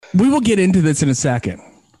We will get into this in a second.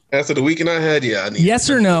 After the weekend I had, yeah. Yes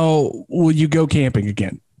or no, will you go camping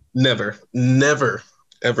again? Never,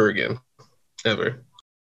 ever again. Ever.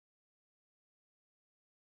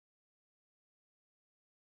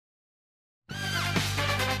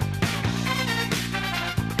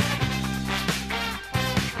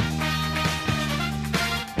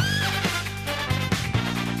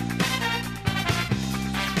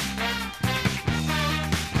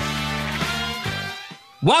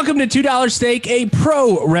 Welcome to $2 Steak, a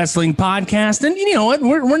pro wrestling podcast. And you know what?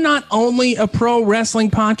 We're not only a pro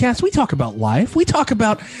wrestling podcast. We talk about life. We talk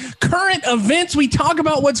about current events. We talk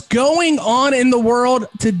about what's going on in the world.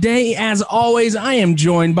 Today, as always, I am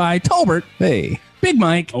joined by Tolbert. Hey. Big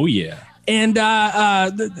Mike. Oh, yeah. And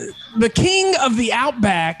the king of the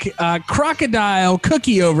Outback, Crocodile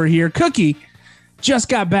Cookie over here. Cookie just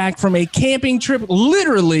got back from a camping trip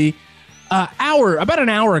literally about an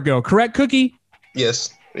hour ago. Correct, Cookie?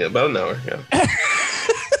 Yes. Yeah, about an hour. Yeah.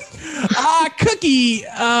 Cookie,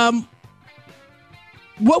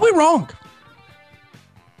 what went wrong?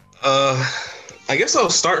 I guess I'll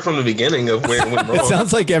start from the beginning of where it went wrong. It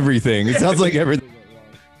sounds like everything.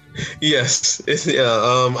 Yes. Yeah.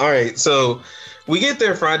 All right. So we get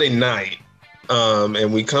there Friday night,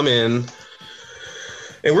 and we come in,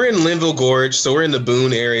 and we're in Linville Gorge, so we're in the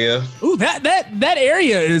Boone area. Ooh, that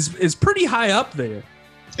area is pretty high up there.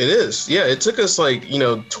 It is. Yeah, it took us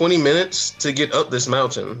 20 minutes to get up this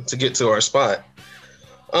mountain to get to our spot.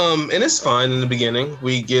 And it's fine in the beginning.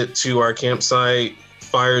 We get to our campsite.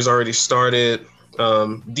 Fire's already started.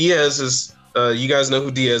 Diaz is, you guys know who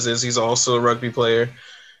Diaz is. He's also a rugby player.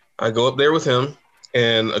 I go up there with him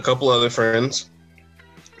and a couple other friends.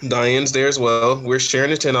 Diane's there as well. We're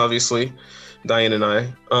sharing a tent, obviously, Diane and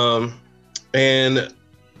I. And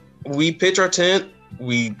we pitch our tent.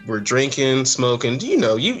 We were drinking, smoking. Do you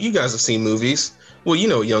know, you guys have seen movies. Well, you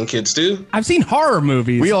know what young kids do. I've seen horror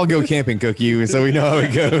movies. We all go camping, Cookie, so we know how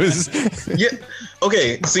it goes. Yeah.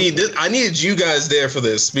 Okay. See, I needed you guys there for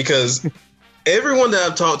this because everyone that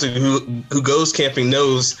I've talked to who goes camping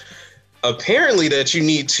knows apparently that you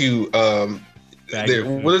need to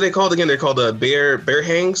what are they called again? They're called bear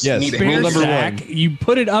hangs. Yes, you need bear number sack. one. You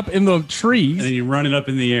put it up in the trees, And then you run it up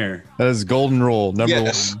in the air. That is golden rule, number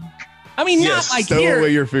Yes. one. I mean, Yes. not like Stow here.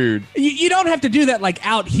 away your food. You don't have to do that like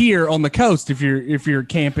out here on the coast if you're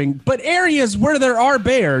camping, but areas where there are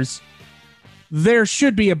bears, there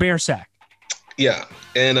should be a bear sack. Yeah.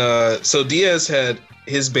 And so Diaz had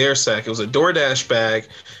his bear sack. It was a DoorDash bag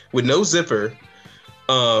with no zipper.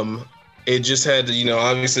 It just had,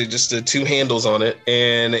 obviously just the two handles on it.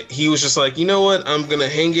 And he was just like, you know what? I'm going to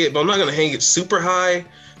hang it, but I'm not going to hang it super high.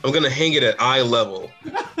 I'm going to hang it at eye level.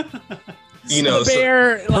 The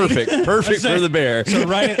bear, Perfect for the bear. So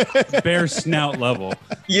right at bear snout level.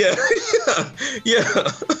 Yeah. Yeah.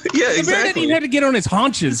 The bear didn't even have to get on his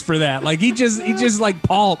haunches for that. Like he just like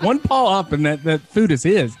one paw up, and that food is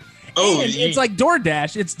his. Oh, and it's like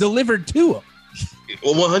DoorDash. It's delivered to him.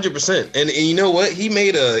 Well, 100%. And you know what? He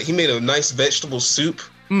made a nice vegetable soup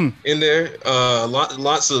in there.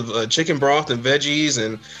 Lots of chicken broth and veggies,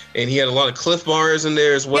 and he had a lot of Cliff Bars in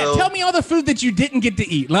there as well. Yeah, tell me all the food that you didn't get to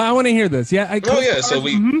eat. I want to hear this. Yeah. So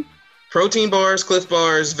we protein bars, Cliff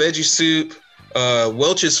Bars, veggie soup,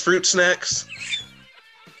 Welch's fruit snacks.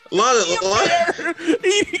 A lot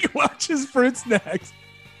eating Welch's fruit snacks.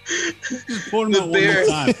 Just pulling them out one more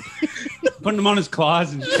time. Putting them on his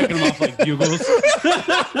claws and shaking them off like bugles.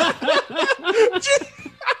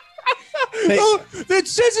 It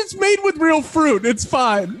says it's made with real fruit. It's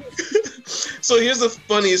fine. So here's the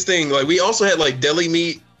funniest thing. Like we also had like deli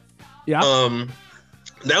meat. Yeah.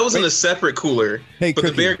 That was in a separate cooler. Hey, but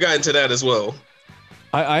Cookie. the bear got into that as well.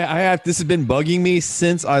 I have this has been bugging me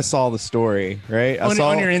since I saw the story, right? On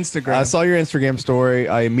your Instagram. I saw your Instagram story.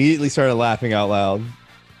 I immediately started laughing out loud.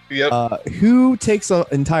 Yep. Who takes an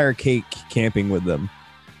entire cake camping with them?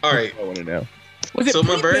 All right. I want to know. Was it So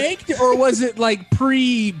my pre-baked or was it like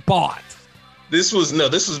pre-bought? This was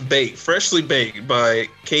baked, freshly baked by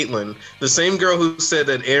Caitlin, the same girl who said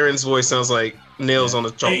that Aaron's voice sounds like nails on a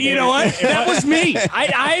chalkboard. Hey, you know what? That was me.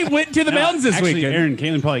 I went to the mountains this Actually, weekend. Aaron,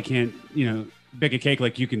 Caitlin probably can't, bake a cake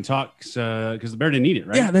like you can talk because the bear didn't eat it,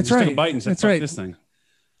 right? Yeah, that's He just right. Took a bite and said, That's "Fuck right. this thing."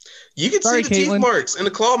 You could Sorry, see the Caitlin. teeth marks and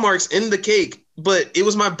the claw marks in the cake, but it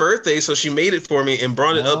was my birthday, so she made it for me and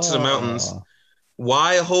brought it up to the mountains.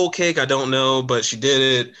 Why a whole cake? I don't know, but she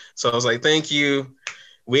did it. So I was like, thank you.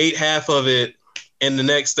 We ate half of it. And the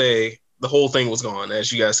next day, the whole thing was gone,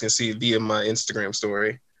 as you guys can see via my Instagram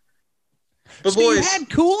story. But So you had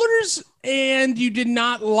coolers and you did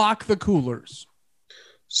not lock the coolers.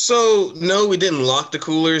 So no, we didn't lock the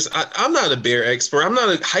coolers. I'm not a bear expert. I'm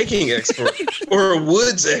not a hiking expert or a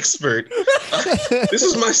woods expert. This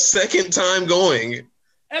is my second time going.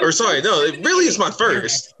 Or sorry, no, it really is my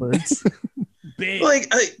first. Bear. Like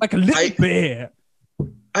a little bear.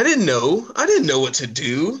 I didn't know. I didn't know what to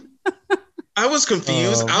do. I was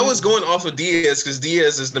confused. I was going off of Diaz because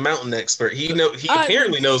Diaz is the mountain expert. He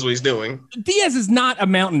apparently knows what he's doing. Diaz is not a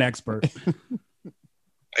mountain expert.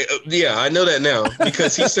 I know that now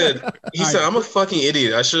because he said I'm a fucking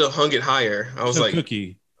idiot. I should have hung it higher. I was like,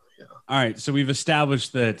 Cookie. Yeah. All right, so we've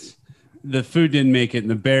established that the food didn't make it, and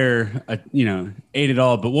the bear, ate it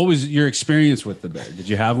all. But what was your experience with the bear? Did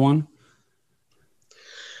you have one?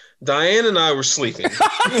 Diane and I were sleeping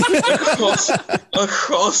across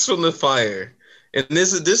from the fire, and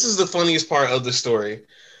this is the funniest part of the story.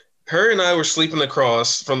 Her and I were sleeping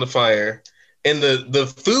across from the fire, and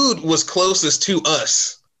the food was closest to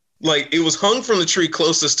us. Like, it was hung from the tree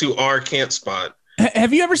closest to our camp spot.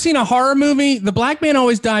 Have you ever seen a horror movie? The black man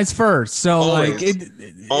always dies first. So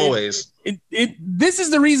always. This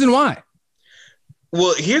is the reason why.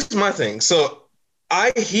 Well, here's my thing. So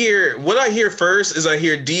I hear first is I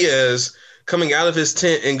hear Diaz coming out of his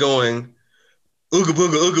tent and going, ooga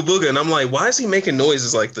booga, ooga booga. And I'm like, why is he making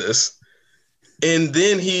noises like this? And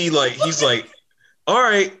then he's like, all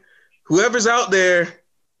right, whoever's out there,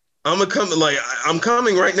 I'm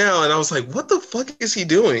coming right now. And I was like, what the fuck is he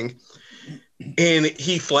doing? And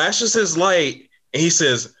he flashes his light and he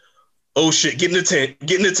says, oh shit, get in the tent,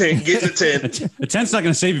 get in the tent, get in the tent. The tent's not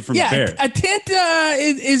going to save you from a bear. A tent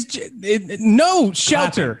is no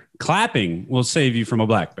shelter. Clapping will save you from a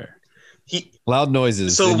black bear. Loud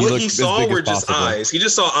noises. So what he saw were just eyes. He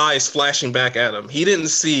just saw eyes flashing back at him. He didn't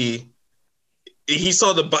see. He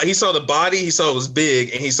saw the body. He saw it was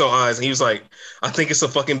big, and he saw eyes. And he was like, "I think it's a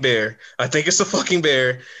fucking bear. I think it's a fucking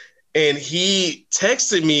bear." And he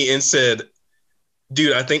texted me and said,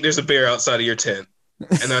 "Dude, I think there's a bear outside of your tent."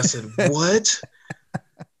 And I said, "What?"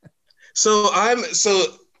 So I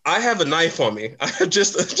have a knife on me. I have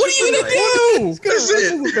just. What are you gonna do? That's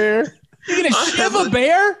it. Bear. You gonna shiv a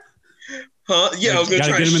bear? Huh? Yeah, I was gonna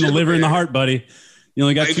try to get him in the liver and the heart, buddy. You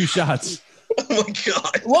only got 2 shots. Oh my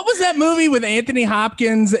god! What was that movie with Anthony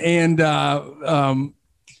Hopkins and Alec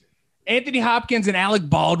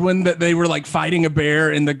Baldwin that they were like fighting a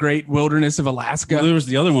bear in the great wilderness of Alaska? Well, there was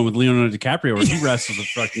the other one with Leonardo DiCaprio where he wrestles a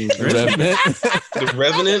fucking The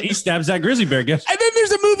Revenant. He stabs that grizzly bear. Guess. And then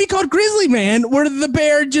there's a movie called Grizzly Man where the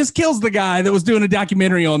bear just kills the guy that was doing a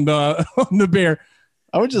documentary on the bear.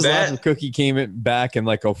 I would just laugh if Cookie came back in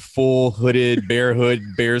like a full hooded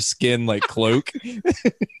bear skin like cloak.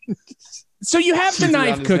 So you have the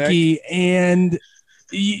knife, Cookie, and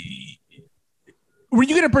were you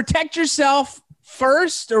going to protect yourself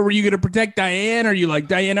first, or were you going to protect Diane? Or are you like,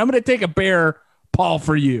 Diane, I'm going to take a bear paw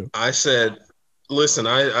for you? I said, listen,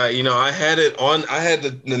 I had it on. I had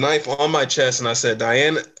the knife on my chest, and I said,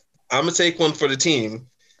 Diane, I'm gonna take one for the team.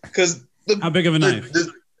 Because how big of a knife?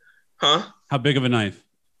 Huh? How big of a knife?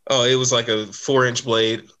 Oh, it was like a 4-inch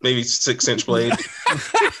blade, maybe 6-inch blade.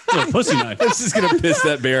 Pussy knife. This is gonna piss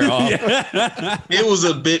that bear off. Yeah. It was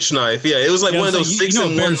a bitch knife. Yeah, it was like one of those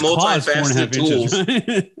 6-in-1 multifaceted tools.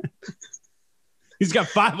 Right? He's got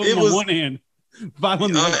 5 of them on one hand. 5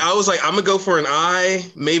 on the other. I was like, I'm gonna go for an eye,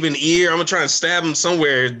 maybe an ear. I'm gonna try and stab him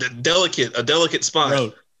somewhere, a delicate spot.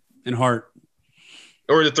 Throat and heart,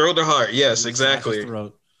 or the throat or heart. Yes, exactly.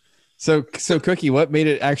 So Cookie, what made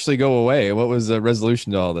it actually go away? What was the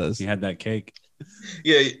resolution to all this? He had that cake.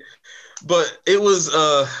 Yeah, but it was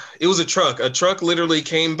a truck. A truck literally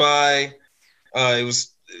came by. It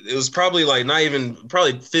was probably like not even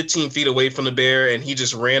probably 15 feet away from the bear, and he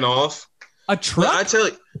just ran off. A truck? But I tell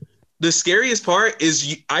you, the scariest part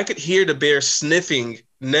is I could hear the bear sniffing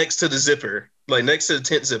next to the zipper, like next to the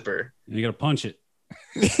tent zipper. You gotta punch it.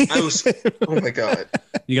 Oh my god!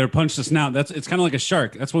 You got to punch the snout. It's kind of like a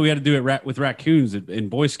shark. That's what we had to do with raccoons in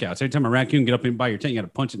Boy Scouts. Every time a raccoon get up and by your tent, you got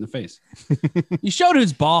to punch it in the face. You showed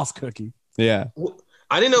who's boss, Cookie. Yeah.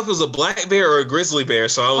 I didn't know if it was a black bear or a grizzly bear,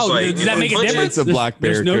 so I was like, does that make a difference? It's a black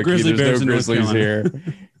bear. There's no grizzly bears in North grizzlies Carolina. here.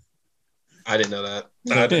 I didn't know that.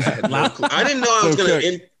 I didn't know I was going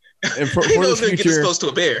to. For the future, get this close to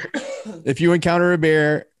a bear. If you encounter a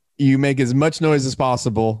bear, you make as much noise as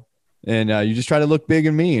possible. And you just try to look big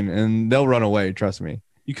and mean, and they'll run away. Trust me.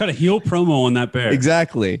 You cut a heel promo on that bear.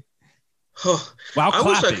 Exactly. Wow, I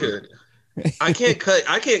wish I could. I can't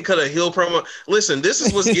cut a heel promo. Listen, this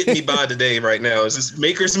is what's getting me by today right now. Is this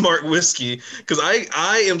Maker's Mark whiskey? Because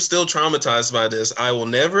I am still traumatized by this. I will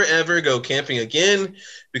never ever go camping again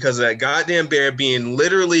because of that goddamn bear being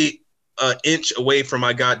literally an inch away from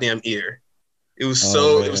my goddamn ear. It was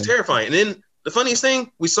it was terrifying. And then the funniest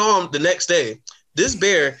thing, we saw him the next day. This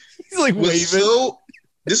bear He's like was waving.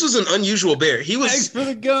 this was an unusual bear. He Thanks was for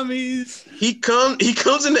the gummies. he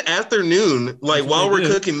comes in the afternoon, like That's what while they we're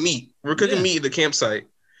do. cooking meat. We're cooking meat at the campsite,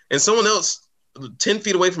 and someone else 10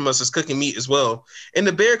 feet away from us is cooking meat as well. And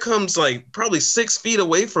the bear comes like probably 6 feet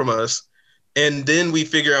away from us, and then we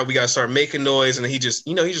figure out we gotta start making noise, and he just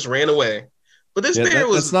ran away. But this bear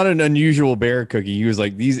was that's not an unusual bear cookie. He was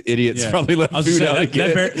like, these idiots Yeah. probably left I was food saying, out that,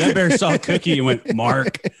 again. that bear saw Cookie and went,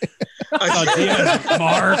 Mark. Oh, Diaz,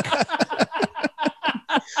 Mark.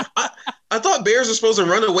 I thought bears are supposed to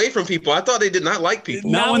run away from people. I thought they did not like people.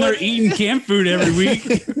 Not when they're eating camp food every week.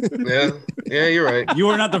 Yeah, you're right. You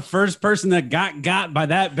are not the first person that got by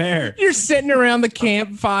that bear. You're sitting around the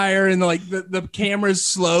campfire and like the camera's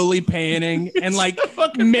slowly panning and like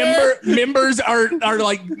members are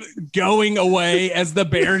like going away as the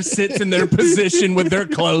bear sits in their position with their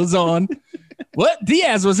clothes on. What?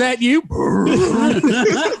 Diaz, was that you?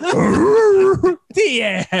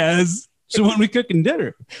 Diaz. So when we cooking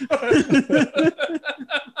dinner,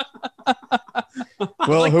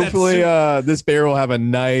 Well, like that hopefully this bear will have a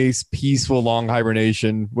nice, peaceful, long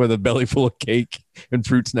hibernation with a belly full of cake and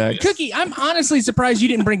fruit snacks. Cookie, I'm honestly surprised you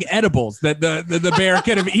didn't bring edibles that the bear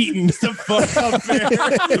could have eaten. the fuck up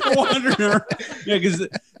bear wandering around. Yeah, because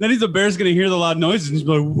then the bear's gonna hear the loud noises and he's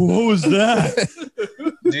like, "What was that?"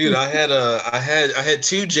 Dude, I had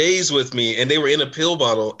 2 J's with me, and they were in a pill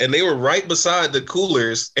bottle, and they were right beside the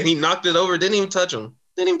coolers, and he knocked it over. Didn't even touch them.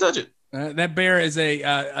 Didn't even touch it. That bear is a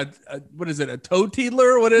what is it? A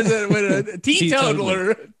toteetler? What is it? A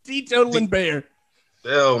teetotaler? Teetotaling bear.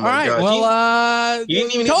 Oh All my right. god. Well, he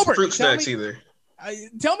didn't even eat Tolbert, fruit snacks either.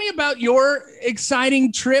 Tell me about your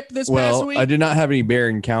exciting trip this past Well, week. I did not have any bear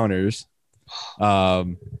encounters.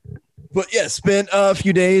 But yeah, spent a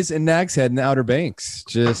few days in Nags Head in the Outer Banks,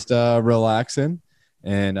 just relaxing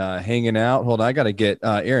and hanging out. Hold on, I got to get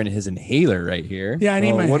Aaron his inhaler right here. Yeah, I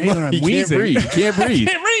need my what- inhaler. I'm He can't wheezing. breathe. He can't breathe.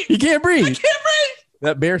 can't breathe. He can't breathe. I can't breathe.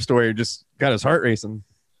 That bear story just got his heart racing.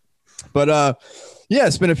 But yeah,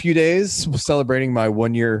 it's been a few days celebrating my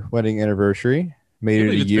 1-year wedding anniversary. Made it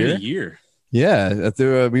a It's been year. a year.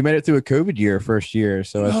 Yeah, we made it through a COVID year, first year,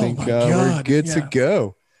 so I Oh think my we're God, good yeah. to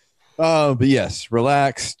go. But yes,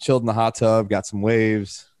 relaxed, chilled in the hot tub, got some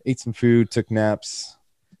waves, ate some food, took naps,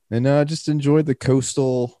 and just enjoyed the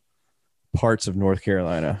coastal parts of North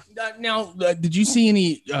Carolina. Now, did you see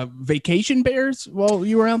any vacation bears while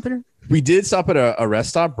you were out there? We did stop at a rest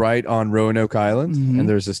stop right on Roanoke Island, Mhm. and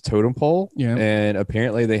there's this totem pole, Yeah. and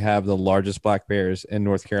apparently they have the largest black bears in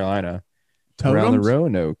North Carolina around the Totems?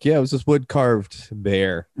 Roanoke. Yeah, it was this wood carved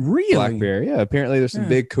bear, Really? black bear. Yeah, apparently there's some Yeah.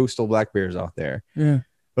 big coastal black bears out there. Yeah.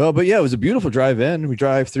 Well, but yeah, it was a beautiful drive in. We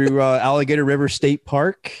drive through Alligator River State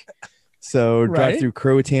Park. So Right. drive through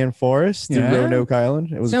Croatan Forest through Yeah. Roanoke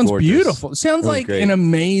Island. It was Sounds gorgeous. beautiful. Sounds It was like great. an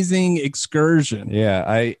amazing excursion. Yeah,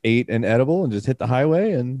 I ate an edible and just hit the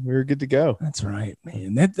highway and we were good to go. That's right,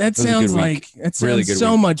 man. That was a sounds good week. like that sounds Really good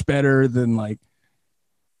so week. much better than like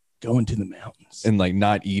going to the mountains. And like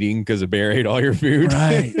not eating because a bear ate all your food.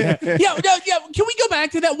 Right. Yeah. Yeah. Can we go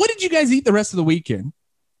back to that? What did you guys eat the rest of the weekend?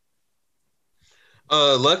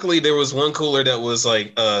 Luckily, there was one cooler that was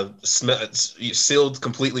like sealed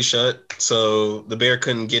completely shut, so the bear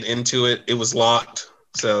couldn't get into it. It was locked,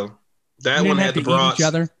 so that You one didn't had have the to eat brats. each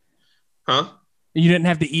other. Huh? You didn't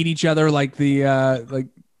have to eat each other like the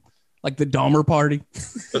like the Dahmer party.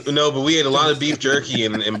 No, but we ate a lot of beef jerky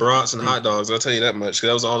and brats and hot dogs. I'll tell you that much. 'Cause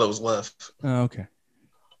that was all that was left. Oh, okay.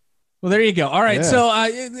 Well, there you go. All right.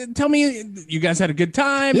 Yeah. So, tell me, you guys had a good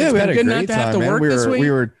time. Yeah, It's we been had a good great not to have time, to man. work this week. We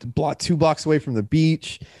were 2 blocks away from the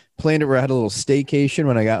beach. Planned it where I had a little staycation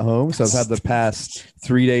when I got home. So I've had the past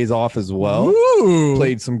 3 days off as well. Ooh.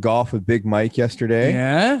 Played some golf with Big Mike yesterday.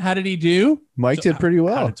 Yeah. How did he do? Mike So did pretty How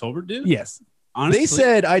well. did Tolbert do? Yes. Honestly, They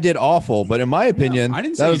said I did awful, but in my opinion, I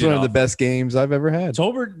didn't say that you was did one of the awful. best games I've ever had.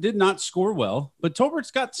 Tolbert did not score well, but Tolbert's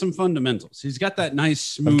got some fundamentals. He's got that nice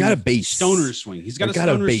smooth got a base. stoner swing. He's got I've a got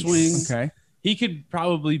a stoner base. swing. Okay. He could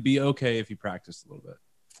probably be okay if he practiced a little bit.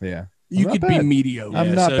 Yeah. You not could bad. be mediocre.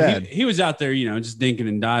 I'm not so bad. He was out there, just dinking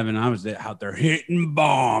and diving. I was out there hitting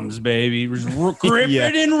bombs, baby. Just gripping Yeah.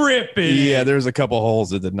 and ripping. Yeah, there's a couple holes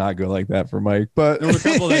that did not go like that for Mike, but There were a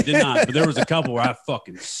couple that did not, but there was a couple where I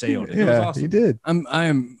fucking sailed it. It was yeah, awesome. he did.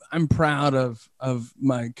 I'm proud of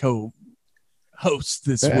my co-host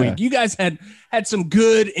this Yeah. week. You guys had some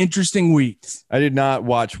good, interesting weeks. I did not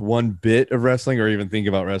watch one bit of wrestling or even think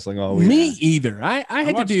about wrestling all week. Me either. I had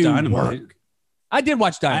to watched do Dynamite. work. I did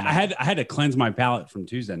watch I Dynamite. had to cleanse my palate from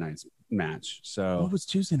Tuesday night's match. So What was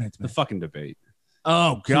Tuesday night's the match? fucking debate.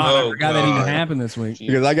 Oh God, I Oh, forgot that even God. happened this week.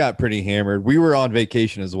 because I got pretty hammered. We were on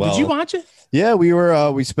vacation as well. Did you watch it? Yeah, we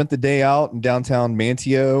were. We spent the day out in downtown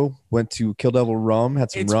Manteo. Went to Kill Devil Rum.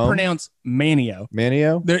 Had some It's rum. pronounced Manio.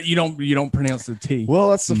 Manio. There, you don't pronounce the T. Well,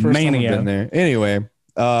 that's the first time I've Manio. been there. Anyway,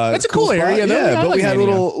 It's a cool spot. area, though. Yeah, I but like we had a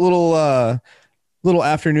Manio. little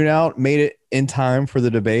afternoon out. Made it in time for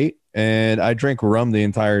the debate, and I drank rum the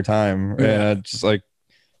entire time. Yeah. And I just like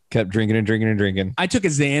kept drinking and drinking and drinking. I took a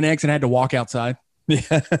Xanax and had to walk outside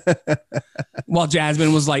Yeah. while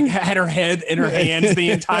Jasmine was like had her head in her hands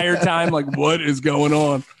the entire time. Like, what is going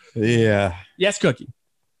on? Yeah. Yes, Cookie.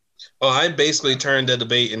 Oh, I basically turned the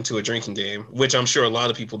debate into a drinking game, which I'm sure a lot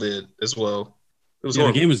of people did as well. It was Yeah, the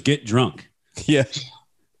horrible. game was get drunk, Yeah.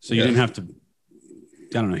 so you Yeah. didn't have to.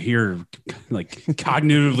 I don't know. Hear like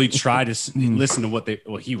cognitively try to listen to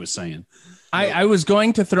what he was saying. I was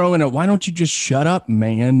going to throw in a why don't you just shut up,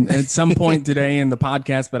 man, at some point today in the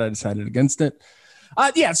podcast, but I decided against it.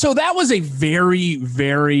 Yeah, so that was a very,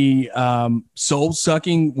 very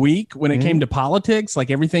soul-sucking week when it came to politics.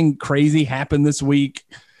 Like everything crazy happened this week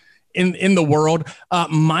in the world.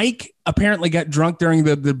 Mike apparently got drunk during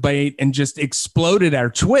the debate and just exploded our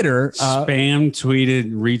Twitter. Spam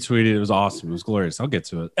tweeted, retweeted. It was awesome. It was glorious. I'll get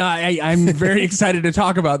to it. I'm very excited to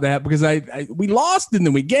talk about that because we lost and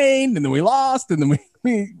then we gained and then we lost and then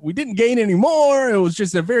we didn't gain anymore. It was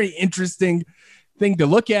just a very interesting thing to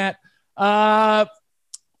look at.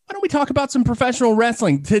 Why don't we talk about some professional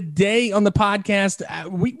wrestling today on the podcast?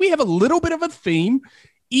 We have a little bit of a theme.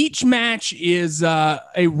 Each match is a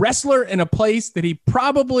wrestler in a place that he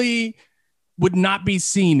probably would not be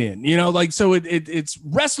seen in, you know, like, so it's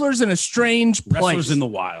wrestlers in a strange place. Wrestlers in the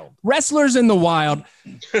wild. Wrestlers in the wild.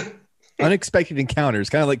 Unexpected encounters,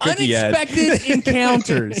 kind of like Cookie had. Unexpected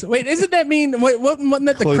encounters. Wait, isn't that mean? Wait, wasn't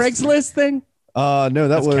that the Close. Craigslist thing? No, that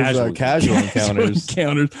That's was casual casual encounters.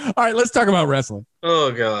 Encounters. All right, let's talk about wrestling.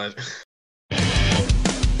 Oh God.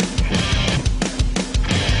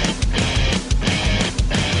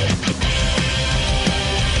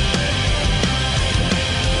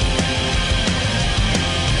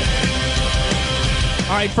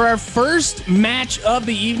 All right, for our first match of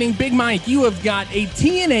the evening, Big Mike, you have got a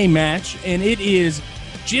TNA match, and it is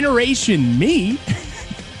Generation Me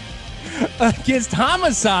against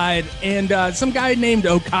Homicide and some guy named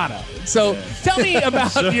Okada. So tell me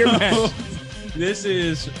about your match. This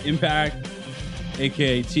is Impact,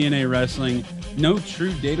 aka TNA Wrestling. No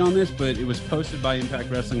true date on this, but it was posted by Impact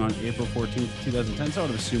Wrestling on April 14th, 2010. So I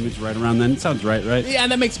would assume it's right around then. It sounds right? Yeah,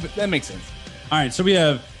 that makes sense. All right, so we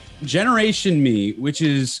have Generation Me, which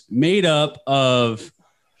is made up of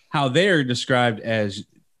how they're described as.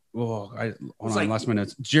 I lost my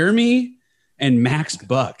notes. Jeremy and Max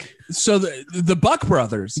Buck. So the Buck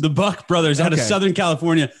brothers, The Buck brothers out of Okay. Southern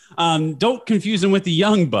California. Don't confuse them with the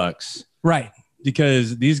Young Bucks right?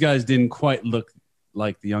 because these guys didn't quite look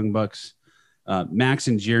like the Young Bucks. Max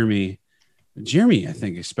and Jeremy, I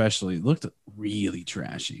think especially looked really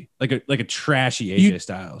trashy, like a trashy AJ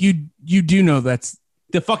Styles. You do know that's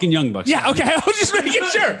the fucking Young Bucks. yeah. Okay, I was just making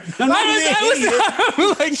sure. I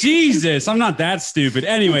was like, Jesus, I'm not that stupid.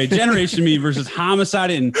 Anyway, Generation Me versus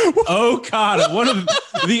Homicide and Okada, one of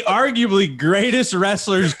the arguably greatest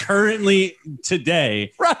wrestlers currently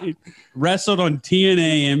today, right. wrestled on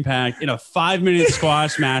TNA Impact in a 5-minute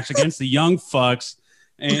squash match against the Young Fucks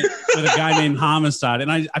and with a guy named Homicide.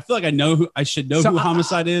 And I feel like I should know who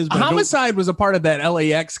Homicide is. But Homicide was a part of that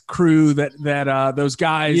LAX crew that those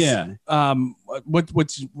guys. Yeah.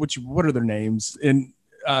 What are their names in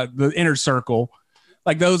the Inner Circle?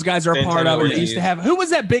 Like those guys are a part of it. They used to have who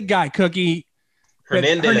was that big guy, Cookie?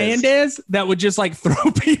 Hernandez that would just like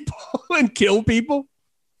throw people and kill people.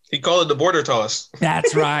 He called it the border toss.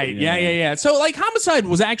 That's right. Yeah. So like Homicide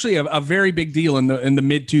was actually a very big deal in the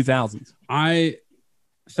mid 2000s. I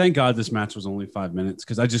thank God this match was only 5 minutes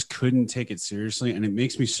because I just couldn't take it seriously. And it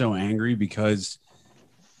makes me so angry because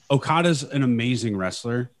Okada's an amazing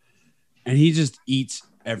wrestler and he just eats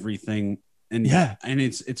everything. And and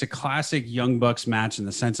it's a classic Young Bucks match in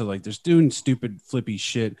the sense of like, there's doing stupid flippy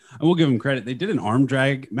shit. I will give him credit. They did an arm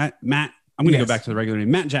drag. Matt, I'm going to go back to the regular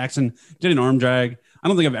name. Matt Jackson did an arm drag. I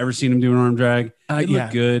don't think I've ever seen him do an arm drag. It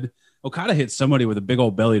looked good. Okada hit somebody with a big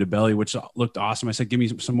old belly to belly, which looked awesome. I said, give me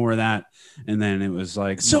some more of that. And then it was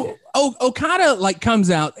like, so Okada like comes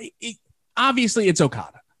out. Obviously it's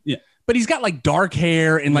Okada. Yeah. But he's got like dark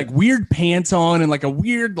hair and like weird pants on and like a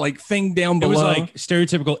weird like thing down below. it was like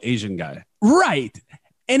stereotypical Asian guy. Right.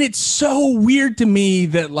 And it's so weird to me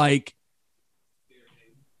that like,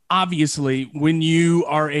 obviously when you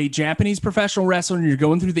are a Japanese professional wrestler and you're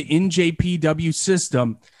going through the NJPW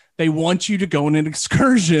system, they want you to go on an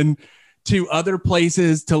excursion to other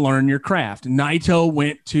places to learn your craft. Naito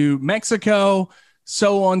went to Mexico,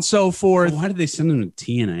 so on and so forth. Why did they send him to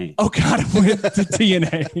TNA? Okada went to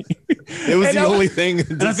TNA. It was the only thing.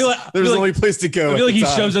 And I feel like there was the only place to go. I feel like he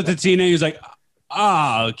shows up to TNA. He's like,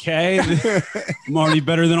 okay, I'm already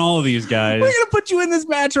better than all of these guys. We're gonna put you in this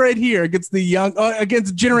match right here against the young,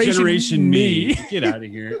 against Generation Me. Get out of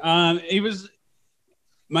here. It was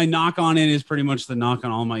my knock on it is pretty much the knock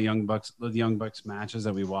on all my the Young Bucks matches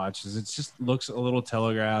that we watch. Is it just looks a little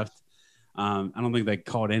telegraphed. I don't think they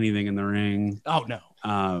called anything in the ring. Oh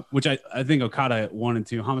no. Which I think Okada 1 and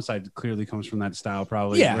 2 Homicide clearly comes from that style.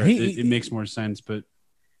 Probably. Yeah, it makes more sense, but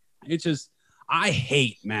it's just I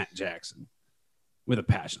hate Matt Jackson with a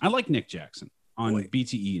passion. I like Nick Jackson on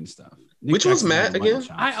BTE and stuff. Nick Which one's Jackson Matt again?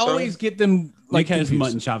 I always get them like like has confused.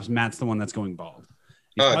 mutton chops. Matt's the one that's going bald.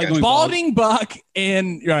 He's Oh, probably gotcha. going bald, Balding Buck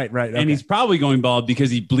and right. Okay. and he's probably going bald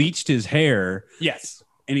because he bleached his hair yes.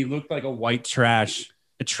 and he looked like a white trash,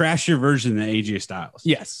 a trashier version than AJ Styles.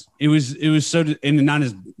 Yes. It was so, and not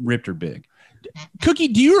as ripped or big. Cookie,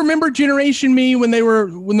 do you remember Generation Me when they were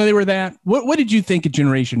that? What did you think of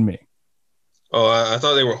Generation Me? Oh, I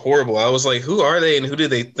thought they were horrible. I was like, who are they and who do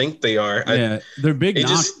they think they are? Yeah, they're big. It Knock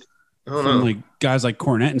just, I don't from know. like guys like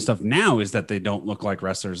Cornette and stuff now is that they don't look like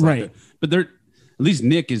wrestlers, like Right. that. But they're at least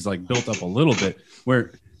Nick is like built up a little bit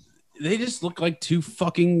where they just look like two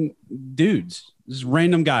fucking dudes, just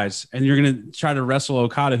random guys, and you're gonna try to wrestle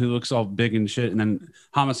Okada who looks all big and shit, and then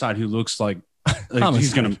Homicide who looks like he's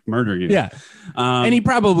Homicide. gonna murder you. Yeah. And he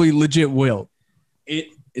probably legit will.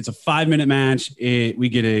 It's a 5-minute match. We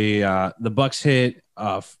get the Bucks hit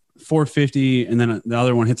 450, and then the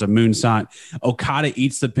other one hits a moonsault. Okada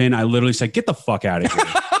eats the pin. I literally said, "Get the fuck out of here."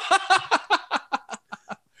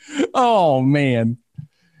 Oh man.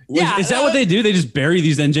 Yeah, Is that what they do? They just bury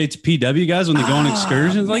these NJPW guys when they go on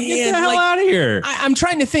excursions? Like, get the man, hell like, out of here. I'm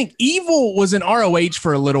trying to think. Evil was in ROH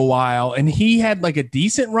for a little while, and he had like a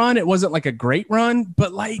decent run. It wasn't like a great run,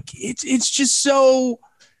 but like it's just so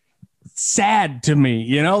sad to me,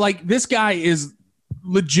 you know. Like this guy is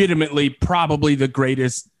legitimately probably the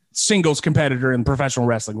greatest singles competitor in professional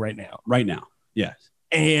wrestling right now. Right now. Yes.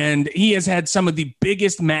 And he has had some of the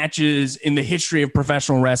biggest matches in the history of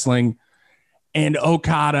professional wrestling. And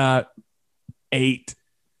Okada ate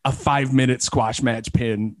a 5-minute squash match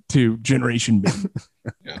pin to Generation B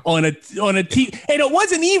on a T. And it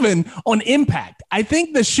wasn't even on Impact. I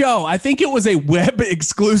think it was a web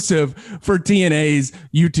exclusive for TNA's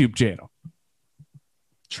YouTube channel.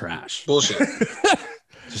 Trash. Bullshit.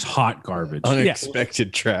 Just hot garbage.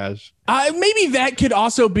 Unexpected trash. Maybe that could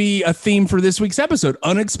also be a theme for this week's episode.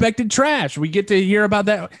 Unexpected trash. We get to hear about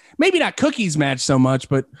that. Maybe not Cookie's match so much,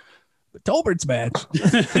 but Tolbert's match.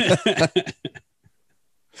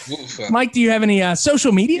 Mike, do you have any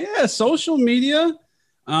social media? Yeah, social media.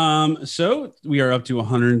 So we are up to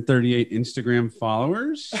 138 Instagram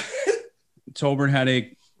followers. Tolbert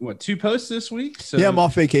had 2 posts this week. So Yeah, I'm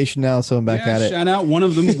off vacation now, so I'm back at it. Shout out one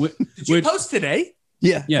of them. Did you post today?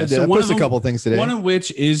 Yeah, Yeah, I did. so I one of posted a them- couple things today. One of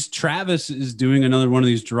which is Travis is doing another one of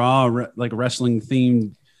these like wrestling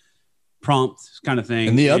themed prompt kind of thing.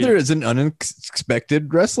 and the other is an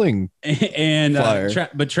unexpected wrestling. and flyer.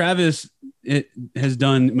 but Travis has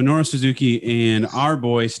done Minoru Suzuki and our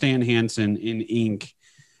boy Stan Hansen in ink,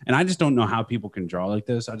 and I just don't know how people can draw like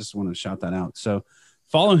this. I just want to shout that out. So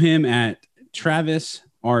follow him at Travis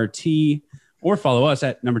RT or follow us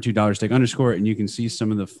at #2 and you can see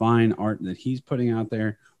some of the fine art that he's putting out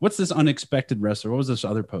there. What's this unexpected wrestler? What was this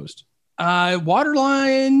other post?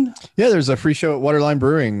 Waterline. Yeah, there's a free show at Waterline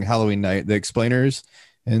Brewing Halloween night. The Explainers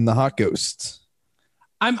and the Hot Ghosts.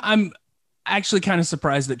 I'm actually kind of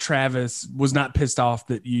surprised that Travis was not pissed off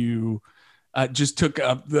that you just took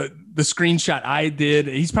up the screenshot I did.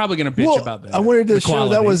 He's probably going to bitch about that. I wanted to the show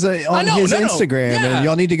that quality. was on know, his no, Instagram, yeah. and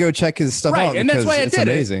y'all need to go check his stuff Right, out and that's because why I it's did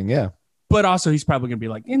it. amazing. Yeah, But also, he's probably going to be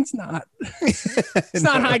like, it's not. It's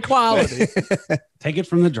not high quality. Take it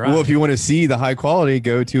from the drive. Well, if you want to see the high quality,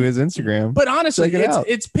 go to his Instagram. But honestly, Check it out.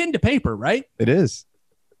 it's pen to paper, right? It is.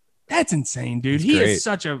 That's insane, dude. It's He great. is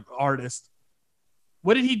such an artist.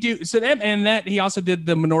 What did he do? So that he also did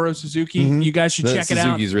the Minoru Suzuki. Mhm. You guys should The check it out.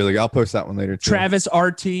 Suzuki's really good. I'll post that one later too. Travis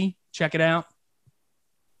RT. Check it out.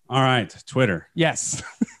 All right, Twitter. Yes.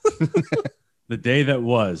 The day that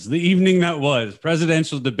was, the evening that was,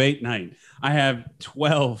 presidential debate night. I have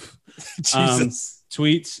 12 Jesus.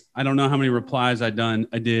 tweets. I don't know how many replies I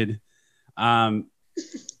did.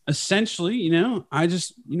 Essentially, I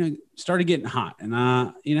just, started getting hot,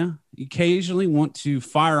 and occasionally want to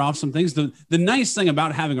fire off some things. The nice thing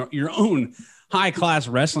about having your own high class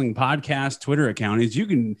wrestling podcast Twitter account is you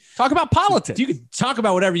can Talk about politics. you can talk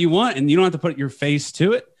about whatever you want, and you don't have to put your face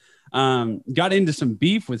to it. Got into some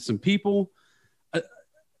beef with some people.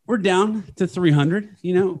 We're down to 300.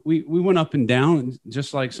 You know, we went up and down,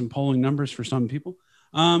 just like some polling numbers for some people.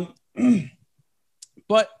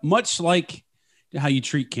 But much like how you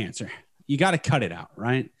treat cancer, you got to cut it out,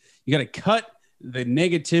 right? You got to cut the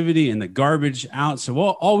negativity and the garbage out. So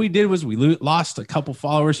all we did was we lost a couple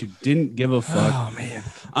followers who didn't give a fuck. Oh man.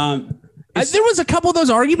 There was a couple of those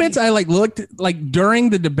arguments I looked during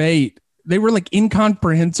the debate. They were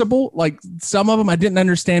incomprehensible. Like some of them I didn't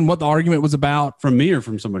understand what the argument was about. From me or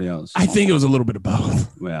from somebody else? I think it was a little bit of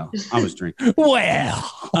both. Well, I was drinking.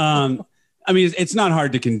 Well, I mean, it's not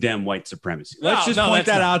hard to condemn white supremacy. Let's just point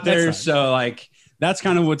that out there. So that's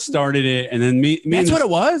kind of what started it. And then that's what it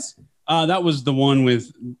was. That was the one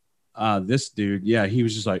with this dude. Yeah, he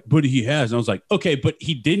was just like, but he has. And I was like, okay, but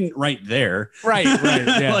he didn't right there. Right.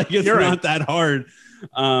 Yeah. It's You're not that hard.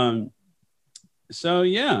 So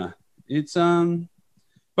yeah, it's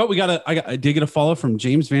but I did get a follow from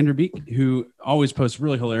James Vanderbeek, who always posts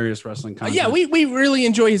really hilarious wrestling content. Yeah, we really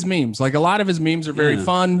enjoy his memes. Like a lot of his memes are very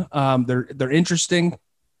fun. They're interesting.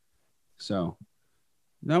 So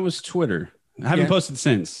that was Twitter. I haven't posted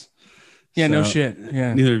since. Yeah, so, no shit.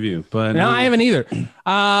 Yeah, neither of you, but no, I haven't either.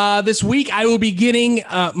 This week I will be getting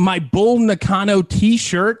my Bull Nakano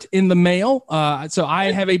T-shirt in the mail. So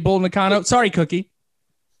I have a Bull Nakano. Sorry, Cookie.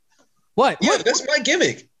 What? Yeah, What? that's my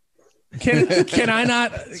gimmick. Can I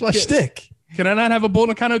not? It's my shtick. Can I not have a Bull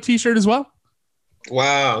Nakano T-shirt as well?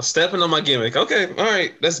 Wow, stepping on my gimmick. Okay, all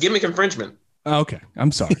right, that's gimmick infringement. Okay,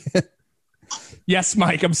 I'm sorry. Yes,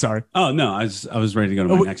 Mike, I'm sorry. Oh no, I was ready to go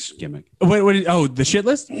to my next gimmick. What? The shit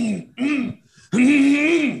list?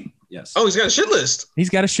 Yes. Oh, he's got a shit list. He's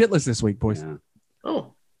got a shit list this week, boys. Yeah.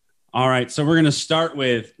 Oh, All right, so we're gonna start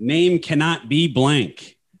with name cannot be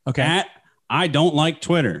blank. Okay. I don't like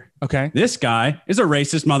Twitter. Okay. This guy is a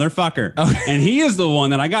racist motherfucker. Okay. And he is the one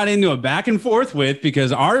that I got into a back and forth with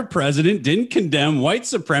because our president didn't condemn white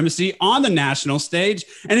supremacy on the national stage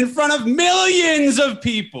and in front of millions of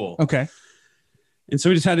people. Okay. And so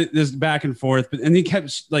we just had this back and forth, and he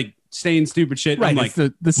kept saying stupid shit. Right. I'm It's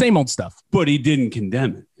like, the same old stuff. but he didn't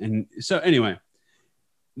condemn it. And so anyway,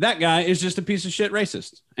 that guy is just a piece of shit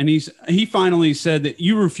racist. And he finally said that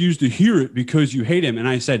you refuse to hear it because you hate him. And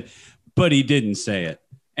I said, but he didn't say it.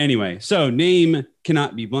 Anyway, so name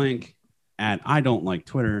cannot be blank at I don't like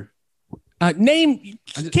Twitter. Name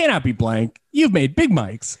cannot be blank. You've made Big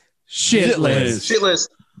Mike's shit list. shit list.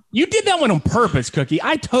 You did that one on purpose, Cookie.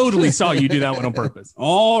 I totally saw you do that one on purpose.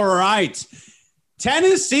 All right.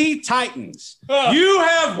 Tennessee Titans. You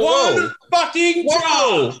have one fucking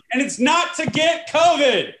job, and it's not to get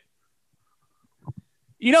COVID.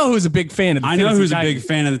 You know who's a big fan of the I know who's Tennessee a big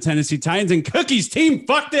fan of the Tennessee Titans, and Cookie's team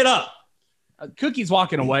fucked it up. Cookie's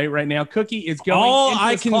walking away right now. Cookie is going. All into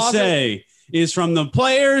I his can closet. say is from the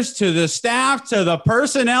players to the staff to the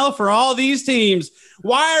personnel for all these teams,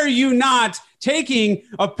 why are you not taking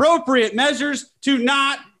appropriate measures to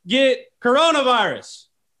not get coronavirus?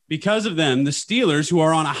 Because of them, the Steelers, who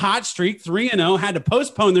are on a hot streak, 3-0, had to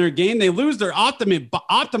postpone their game. They lose their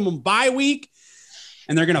optimum bye week,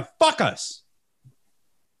 and they're going to fuck us.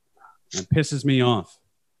 That pisses me off.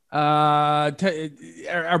 Our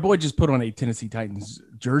boy just put on a Tennessee Titans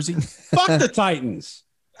jersey. Fuck the Titans.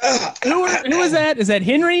 Who is that? Is that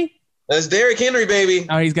Henry? That's Derrick Henry, baby.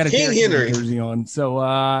 Oh, he's got a King Derrick Henry jersey on.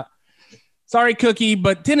 So, sorry, Cookie,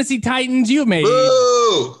 but Tennessee Titans, you made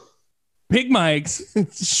Boo! Big Mike's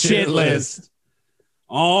shit list.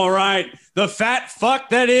 All right. The fat fuck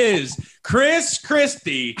that is Chris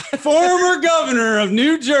Christie, former governor of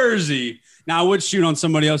New Jersey. Now, I would shoot on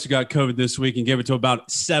somebody else who got COVID this week and give it to about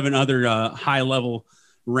 7 other high-level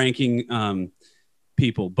ranking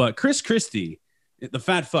people. But Chris Christie, the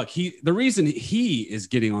fat fuck, the reason he is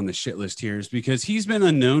getting on the shit list here is because he's been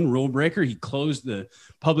a known rule breaker. He closed the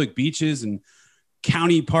public beaches and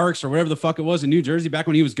county parks or whatever the fuck it was in New Jersey back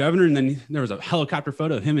when he was governor. And then there was a helicopter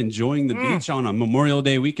photo of him enjoying the beach on a Memorial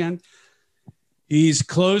Day weekend. He's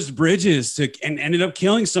closed bridges and ended up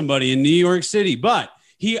killing somebody in New York City. But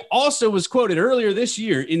he also was quoted earlier this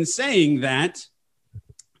year in saying that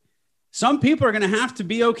some people are going to have to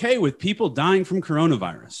be okay with people dying from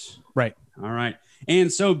coronavirus. Right. All right.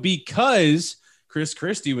 And so because Chris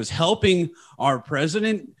Christie was helping our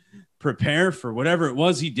president prepare for whatever it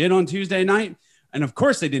was he did on Tuesday night, and of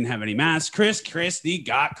course they didn't have any masks, Chris Christie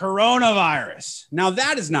got coronavirus. Now,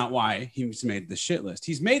 that is not why he's made the shit list.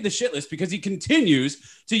 He's made the shit list because he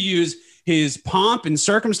continues to use his pomp and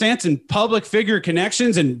circumstance and public figure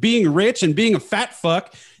connections and being rich and being a fat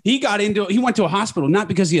fuck, he went to a hospital, not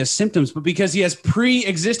because he has symptoms, but because he has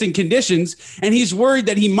pre-existing conditions. And he's worried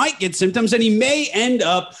that he might get symptoms and he may end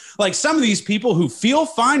up like some of these people who feel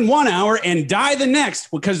fine 1 hour and die the next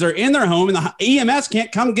because they're in their home and the EMS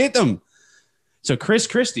can't come get them. So Chris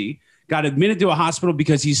Christie got admitted to a hospital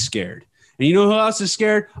because he's scared. And you know who else is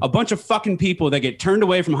scared? A bunch of fucking people that get turned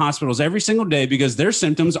away from hospitals every single day because their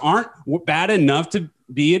symptoms aren't bad enough to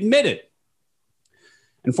be admitted.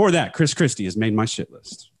 And for that, Chris Christie has made my shit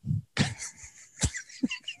list.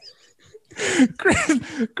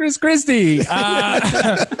 Chris Christie.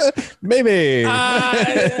 Maybe.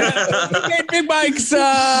 Big Mike's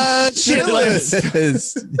shit list.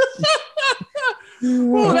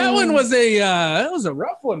 Well, that one was a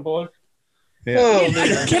rough one, boy. Yeah. Oh,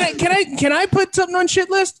 Can I put something on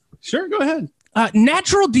shit list? Sure, go ahead.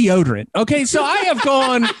 Natural deodorant. Okay, so I have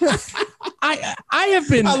gone. I have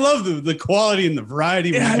been. I love the quality and the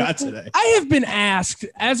variety we got today. I have been asked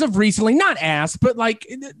as of recently, not asked, but like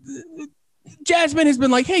Jasmine has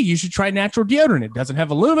been like, "Hey, you should try natural deodorant. It doesn't have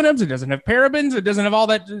aluminums. It doesn't have parabens. It doesn't have all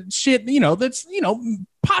that shit. That's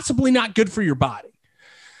possibly not good for your body."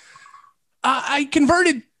 I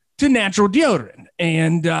converted to natural deodorant,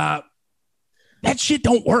 and that shit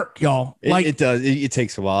don't work, y'all. It does. It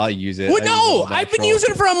takes a while. I use it. Well, no, I've been using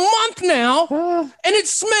it for a month now, and it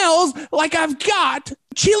smells like I've got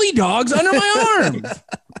chili dogs under my arms.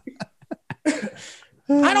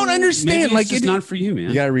 I don't understand. Maybe it's just not for you, man.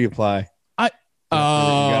 You got to reapply. You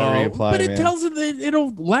gotta reapply, but it man. tells it that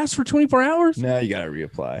it'll last for 24 hours. No, you got to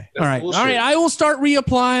reapply. All right. I will start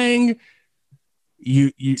reapplying.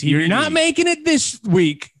 You're not making it this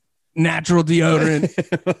week. Natural deodorant,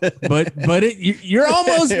 but you're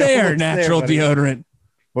almost there. Natural deodorant.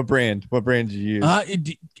 What brand? What brand do you use?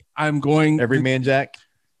 I'm going Everyman Jack.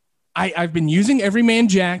 I've been using Everyman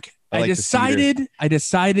Jack. I like I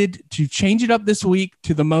decided to change it up this week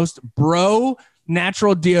to the most bro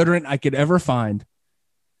natural deodorant I could ever find.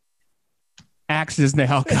 Axe's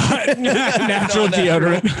nail cut natural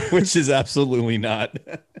deodorant, which is absolutely not.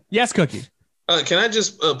 Yes, Cookie. Can I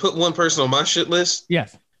just put one person on my shit list?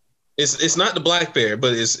 Yes. It's not the black bear,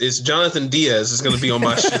 but it's Jonathan Diaz is going to be on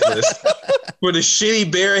my shit list for the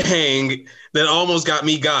shitty bear hang that almost got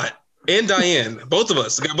me got. And Diane, both of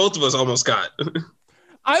us almost got.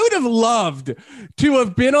 I would have loved to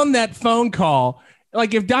have been on that phone call.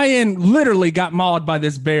 Like if Diane literally got mauled by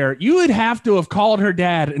this bear, you would have to have called her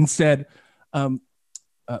dad and said,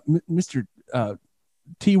 Mr.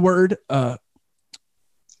 T-word,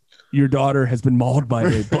 your daughter has been mauled by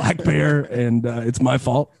a black bear and it's my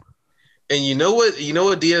fault. And you know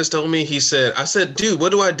what Diaz told me? I said, dude,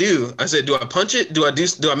 what do I do? I said, do I punch it? Do I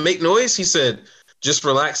make noise? He said, just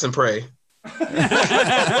relax and pray. What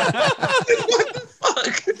the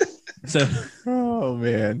fuck? So, oh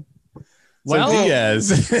man. Well, so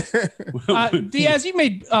Diaz. Diaz, you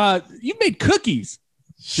made cookies.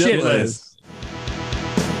 Shitless.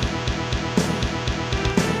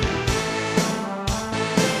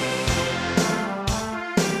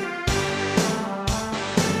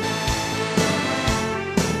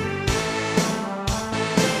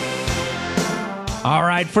 All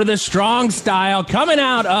right, for the strong style coming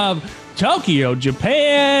out of Tokyo,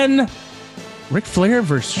 Japan, Ric Flair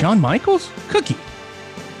versus Shawn Michaels? Cookie.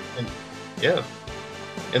 Yeah.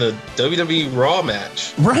 In a WWE Raw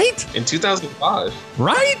match. Right? In 2005.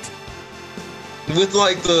 Right? With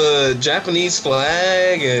like the Japanese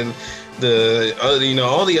flag and the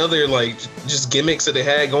all the other like just gimmicks that they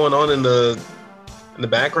had going on in the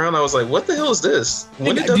background. I was like, what the hell is this?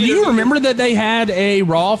 Do you remember that they had a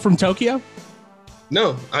Raw from Tokyo?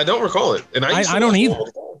 No, I don't recall it. And I don't either.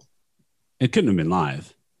 It couldn't have been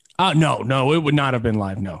live. No, it would not have been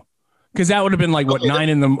live. No, because that would have been like 9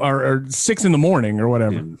 in the or 6 in the morning or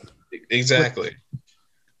whatever. Yeah. Exactly.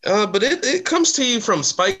 But it comes to you from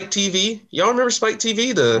Spike TV. Y'all remember Spike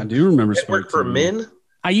TV? I do remember Network Spike for TV. Men.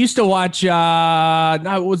 I used to watch.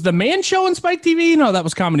 Was the Man Show on Spike TV? No, that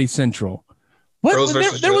was Comedy Central. What?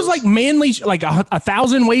 There was like manly, like a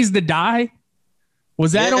 1,000 Ways to Die.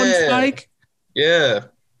 Was that on Spike? Yeah,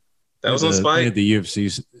 that was on Spike. They had the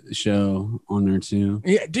UFC show on there too.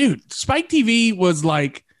 Yeah, dude, Spike TV was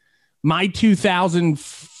like my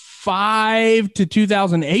 2005 to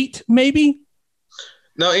 2008, maybe.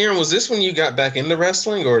 Now, Aaron, was this when you got back into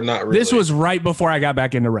wrestling or not really? This was right before I got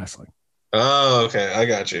back into wrestling. Oh, okay, I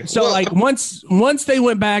got you. So like once they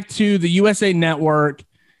went back to the USA Network,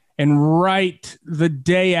 and right the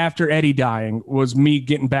day after Eddie dying was me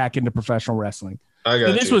getting back into professional wrestling. I got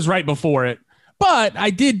so this was right before it. But I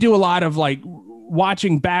did do a lot of like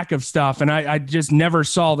watching back of stuff, and I just never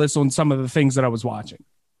saw this on some of the things that I was watching.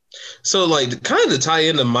 So, like, kind of to tie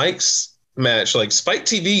into Mike's match, like Spike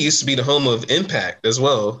TV used to be the home of Impact as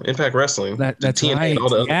well, Impact Wrestling. That's TNA right. and all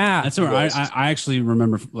the Yeah, That's where I actually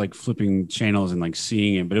remember like flipping channels and like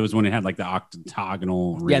seeing it, but it was when it had like the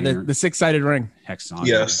octagonal ring. yeah, the 6-sided ring. hexagon.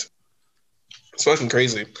 Yes. It's fucking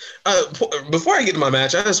crazy. Before I get to my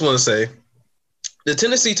match, I just want to say the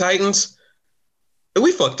Tennessee Titans,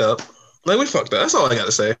 we fucked up. Like, we fucked up. That's all I got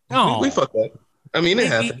to say. Oh. We fucked up. I mean, it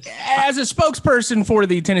happened. As a spokesperson for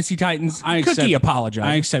the Tennessee Titans, Cookie apologized.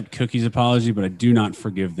 I accept Cookie's apology, but I do not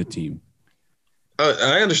forgive the team.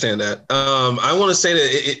 I understand that. I want to say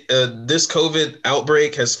that this COVID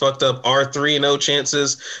outbreak has fucked up our 3-0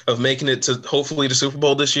 chances of making it to hopefully the Super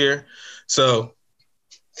Bowl this year. So,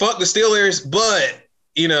 fuck the Steelers, but,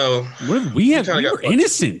 you know. We were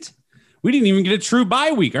innocent. We didn't even get a true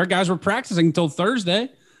bye week. Our guys were practicing until Thursday.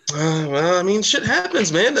 Well, I mean, shit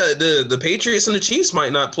happens, man. The Patriots and the Chiefs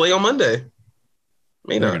might not play on Monday.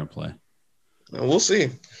 They're going to play. We'll see.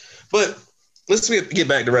 But let's get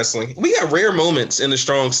back to wrestling. We got rare moments in the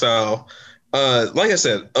strong style. Like I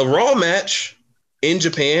said, a Raw match in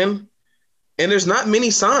Japan, and there's not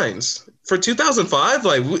many signs. For 2005,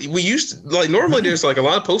 like we used to, like normally there's like a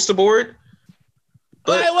lot of poster board.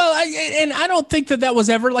 But I don't think that was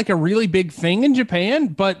ever like a really big thing in Japan.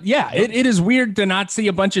 But yeah, it is weird to not see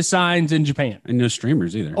a bunch of signs in Japan. And no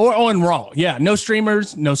streamers either. Or on Raw. Yeah, no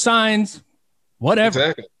streamers, no signs, whatever.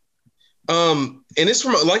 Exactly. And it's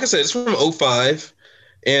from, like I said, it's from 05.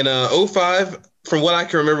 And 05, from what I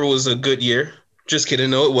can remember, was a good year. Just kidding.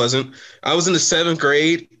 No, it wasn't. I was in the 7th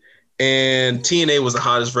grade, and TNA was the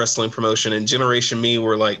hottest wrestling promotion. And Generation Me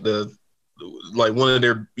were like one of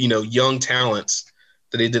their, young talents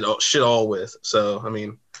that they did shit all with. So, I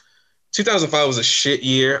mean, 2005 was a shit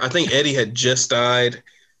year. I think Eddie had just died.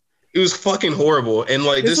 It was fucking horrible. And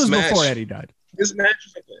like this was match before Eddie died. This match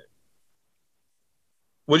was like that.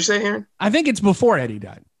 What'd you say, Aaron? I think it's before Eddie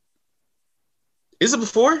died. Is it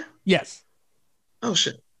before? Yes. Oh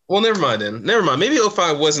shit. Well, never mind then. Never mind. Maybe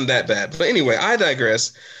 05 wasn't that bad. But anyway, I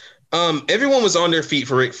digress. Everyone was on their feet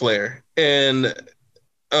for Ric Flair. And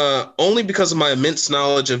only because of my immense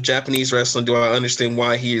knowledge of Japanese wrestling do I understand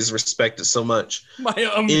why he is respected so much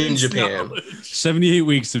in Japan. Knowledge. 78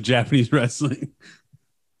 weeks of Japanese wrestling.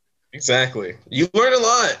 Exactly. You learn a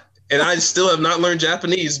lot. And I still have not learned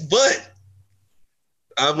Japanese, but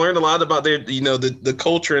I've learned a lot about their, the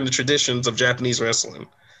culture and the traditions of Japanese wrestling.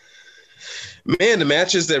 Man, the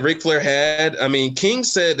matches that Ric Flair had, I mean, King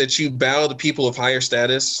said that you bow to people of higher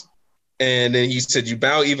status, and then he said you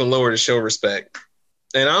bow even lower to show respect.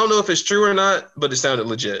 And I don't know if it's true or not, but it sounded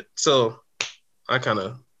legit. So I kind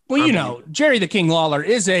of... Well, Jerry the King Lawler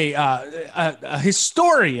is a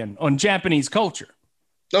historian on Japanese culture.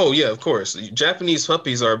 Oh, yeah, of course. Japanese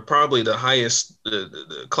puppies are probably the highest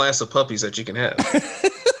class of puppies that you can have.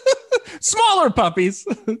 Smaller puppies.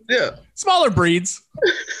 Yeah. Smaller breeds.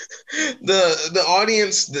 The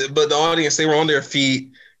audience, they were on their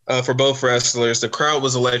feet for both wrestlers. The crowd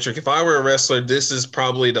was electric. If I were a wrestler, this is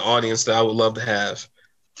probably the audience that I would love to have.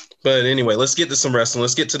 But anyway, let's get to some wrestling.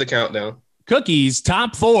 Let's get to the countdown. Cookie's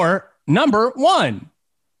top 4, number 1.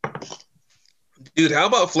 Dude, how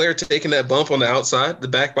about Flair taking that bump on the outside, the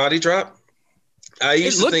back body drop? I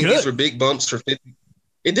used to think these were big bumps for 50.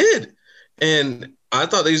 It did. And I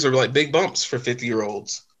thought these were like big bumps for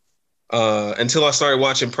 50-year-olds until I started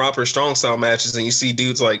watching proper strong style matches, and you see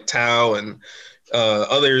dudes like Tao and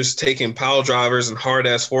others taking pile drivers and hard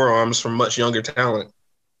ass forearms from much younger talent.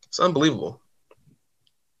 It's unbelievable.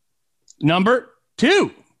 Number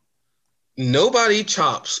 2. Nobody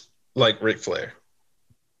chops like Ric Flair.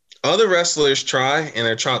 Other wrestlers try, and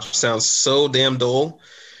their chops sound so damn dull,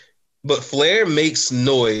 but Flair makes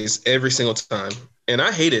noise every single time. And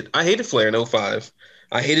I hated Flair in 05.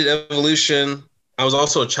 I hated Evolution. I was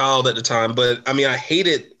also a child at the time, but I mean, I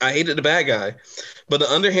hated the bad guy. But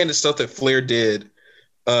the underhanded stuff that Flair did,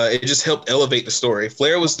 it just helped elevate the story.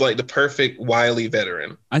 Flair was like the perfect wily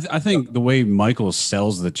veteran. I think the way Michaels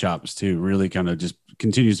sells the chops too really kind of just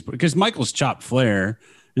continues, because Michaels chopped Flair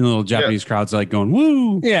and the little Japanese crowd's like going,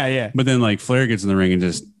 woo. Yeah. But then like Flair gets in the ring and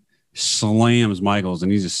just slams Michaels, and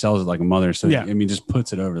he just sells it like a mother. So I mean, just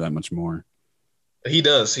puts it over that much more. He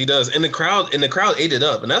does. And the crowd ate it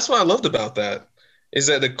up. And that's what I loved about that, is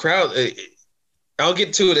that the crowd, I'll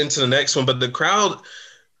get to it into the next one, but the crowd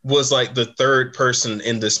was like the third person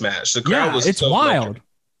in this match. The crowd was it's so wild. electric.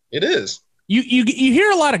 It is. You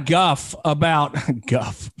hear a lot of guff about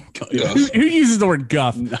guff. Who uses the word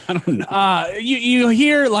guff? I don't know. You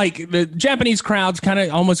hear like the Japanese crowds kind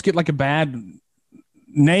of almost get like a bad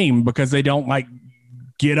name because they don't like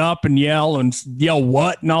get up and yell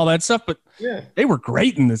what and all that stuff. But Yeah, they were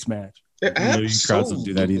great in this match. they're No, you crowds don't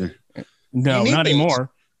do that either. No, You need not those.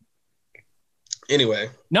 anymore. Anyway,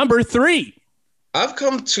 Number 3. I've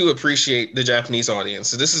come to appreciate the Japanese audience.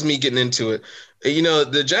 So this is me getting into it. You know,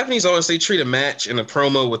 the Japanese audience, they treat a match and a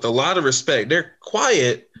promo with a lot of respect. They're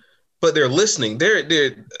quiet, but they're listening.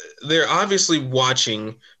 They're obviously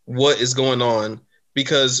watching what is going on,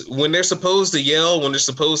 because when they're supposed to yell, when they're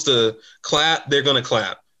supposed to clap, they're going to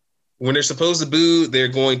clap. When they're supposed to boo, they're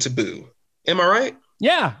going to boo. Am I right?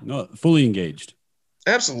 Yeah. No, fully engaged.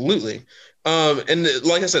 Absolutely.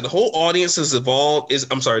 Like I said, the whole audience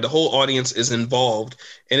the whole audience is involved,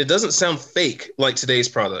 and it doesn't sound fake like today's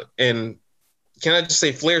product. And can I just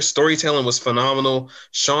say, Flair's storytelling was phenomenal.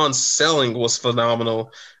 Sean's selling was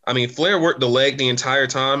phenomenal. I mean, Flair worked the leg the entire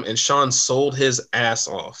time, and Sean sold his ass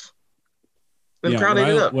off. And crowd ate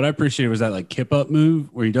it up. What I appreciated was that like kip up move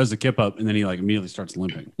where he does the kip up and then he like immediately starts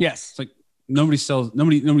limping. Yes. It's like nobody sells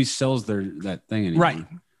that thing anymore. Right.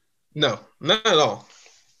 No, not at all.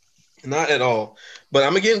 Not at all. But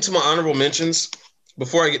I'm going to get into my honorable mentions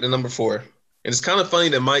before I get to number 4. And it's kind of funny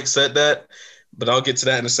that Mike said that, but I'll get to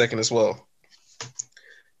that in a second as well.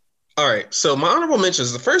 All right. So my honorable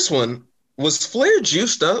mentions, the first one, was Flair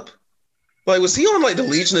juiced up? Like, was he on like the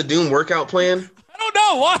Legion of Doom workout plan? I don't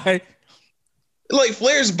know why. Like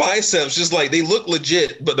Flair's biceps, just like they look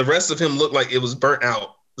legit, but the rest of him looked like it was burnt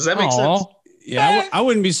out. Does that make sense? Yeah, I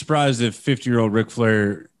wouldn't be surprised if 50-year-old Ric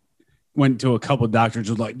Flair went to a couple of doctors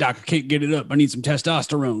was like, "Doc, I can't get it up. I need some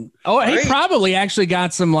testosterone." Oh, he Right. probably actually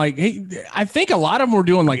got some I think a lot of them were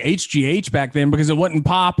doing like HGH back then because it wouldn't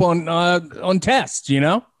pop on tests, you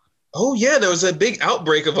know? Oh yeah, there was a big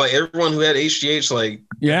outbreak of like everyone who had HGH, like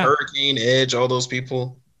Yeah. Hurricane, Edge, all those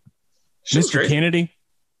people. Shit was Mr. crazy. Kennedy.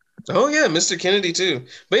 Oh yeah, Mr. Kennedy too.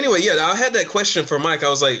 But anyway, yeah, I had that question for Mike. I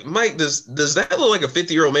was like, Mike, does that look like a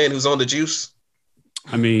 50-year-old man who's on the juice?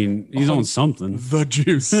 I mean, he's on something. The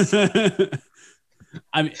juice.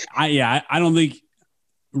 I mean, I don't think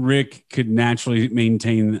Rick could naturally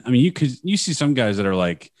maintain. I mean, you see some guys that are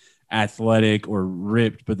like athletic or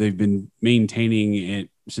ripped, but they've been maintaining it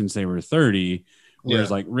since they were 30.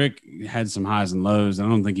 Whereas like Rick had some highs and lows. And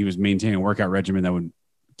I don't think he was maintaining a workout regimen that would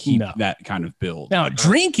keep that kind of build. Now,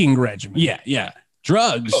 drinking regimen. Yeah.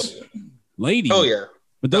 Drugs, ladies. Oh yeah.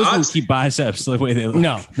 But those don't keep biceps the way they look.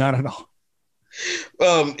 No, not at all.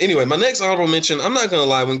 Anyway, my next honorable mention, I'm not gonna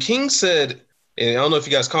lie, when King said, and I don't know if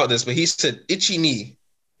you guys caught this, but he said itchy knee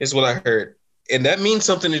is what I heard. And that means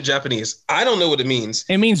something in Japanese. I don't know what it means.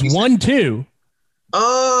 It means 1-2.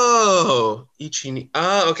 Oh, itchy knee.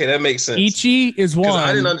 Okay, that makes sense. Ichi is 1.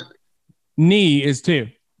 I didn't knee is 2.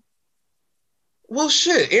 Well,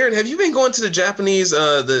 shit, Aaron, have you been going to the Japanese,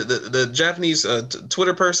 the Japanese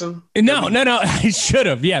Twitter person? No. I should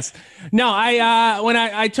have. Yes. No, when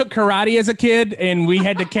I took karate as a kid and we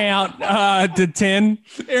had to count to 10.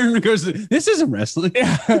 Aaron goes, "This isn't wrestling."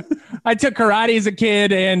 I took karate as a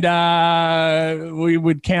kid and we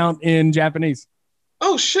would count in Japanese.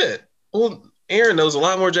 Oh, shit. Well, Aaron knows a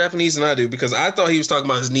lot more Japanese than I do because I thought he was talking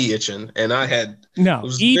about his knee itching, and I had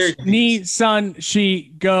each ni san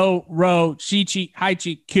shi go ro shi chi hai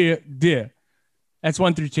chi ki de. That's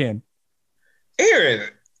 1 through 10. Aaron,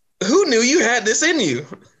 who knew you had this in you?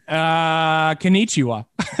 Konnichiwa.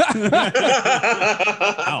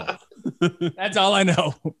 Ow. That's all I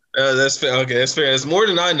know. That's fair. Okay, that's fair. It's more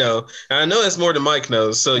than I know, and I know it's more than Mike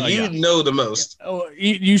knows. So you know the most. Oh,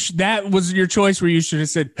 that was your choice where you should have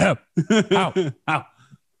said "How."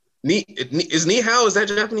 Is ni hao? Is that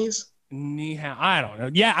Japanese? Ni hao. I don't know.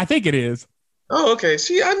 Yeah, I think it is. Oh, okay.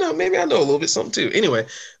 See, I know. Maybe I know a little bit something too. Anyway,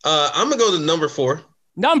 I'm gonna go to number 4.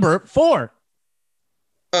 Number 4.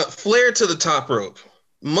 Flair to the top rope.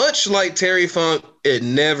 Much like Terry Funk, it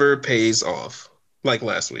never pays off. Like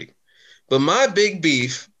last week. But my big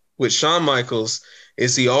beef with Shawn Michaels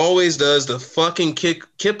is he always does the fucking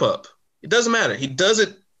kip up. It doesn't matter. He does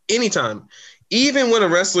it anytime. Even when a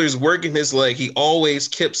wrestler is working his leg, he always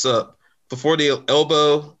kips up before the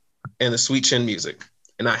elbow and the sweet chin music.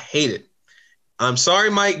 And I hate it. I'm sorry,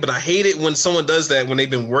 Mike, but I hate it when someone does that when they've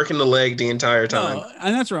been working the leg the entire time. No,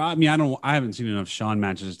 and that's right. I mean, I haven't seen enough Shawn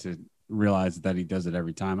matches to realize that he does it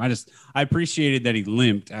every time. I appreciated that he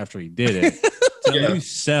limped after he did it. So you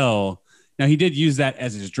sell. Now he did use that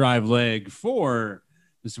as his drive leg for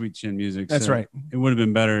the sweet chin music. That's right. It would have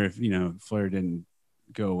been better if Flair didn't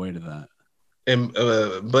go away to that. And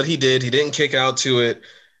but he did. He didn't kick out to it.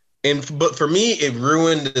 But for me, it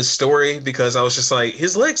ruined the story because I was just like,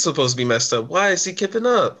 his leg's supposed to be messed up. Why is he kipping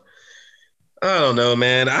up? I don't know,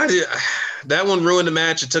 man. That one ruined the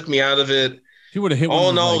match. It took me out of it. He would have hit. All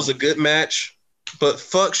in all, it was a good match. But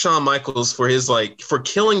fuck Shawn Michaels for for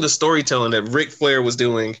killing the storytelling that Ric Flair was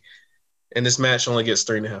doing. And this match only gets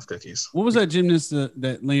 3.5 cookies. What was that gymnast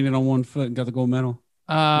that landed on one foot and got the gold medal?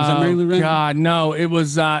 Was that Mary Lou Retton? God, no, it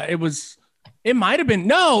might have been.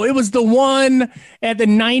 No, it was the one at the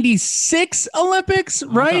 96 Olympics,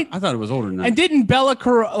 right? I thought it was older than that. And didn't Bella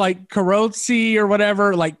Carozzi or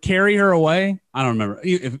whatever carry her away? I don't remember.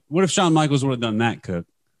 What if Shawn Michaels would have done that, Cook?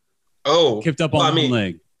 Oh, Kipped up on one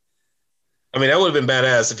leg. I mean, that would have been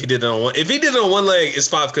badass if he did it on one. If he did it on one leg, it's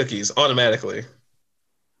 5 cookies automatically.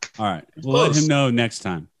 All right, we'll let him know next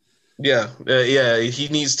time. Yeah, he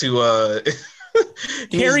needs to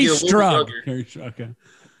Carry Strug. Carry Strug. Okay.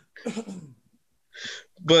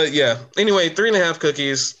 But yeah, anyway, 3.5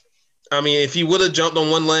 cookies. I mean, if he would have jumped on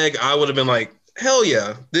one leg, I would have been like, hell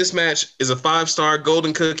yeah, this match is a 5-star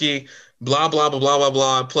golden cookie. Blah blah blah blah blah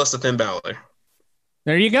blah. Plus the Finn Balor.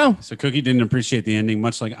 There you go. So Cookie didn't appreciate the ending,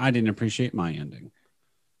 much like I didn't appreciate my ending.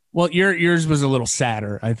 Well, yours was a little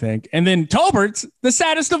sadder, I think. And then Tolbert's the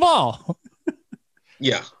saddest of all.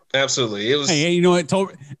 Yeah, absolutely. It was. Hey, you know what?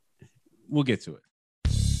 Tolbert, we'll get to it.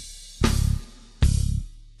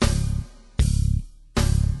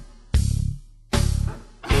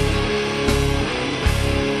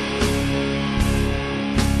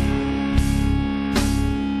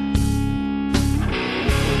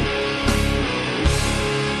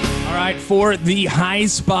 For the high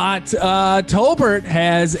spot, Tolbert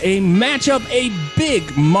has a matchup, a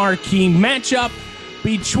big marquee matchup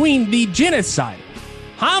between the genocidal,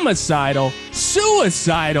 homicidal,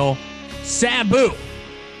 suicidal Sabu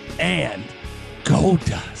and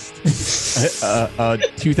Goldust.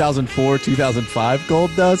 2004, 2005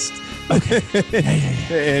 Goldust. Okay.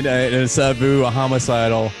 and Sabu, a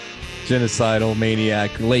homicidal, genocidal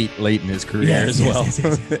maniac, late in his career as well.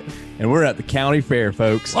 Yes. And we're at the county fair,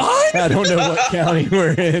 folks. What? I don't know what county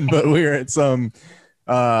we're in, but we're at some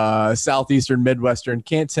southeastern, midwestern,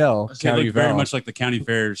 can't tell. County very much like the county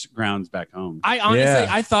fair's grounds back home. I honestly,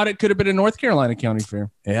 I thought it could have been a North Carolina county fair.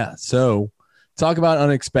 Yeah. So talk about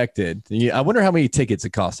unexpected. I wonder how many tickets it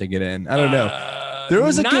cost to get in. I don't know. There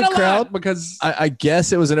was a good crowd because I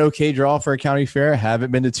guess it was an okay draw for a county fair. I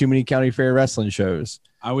haven't been to too many county fair wrestling shows.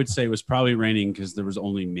 I would say it was probably raining because there was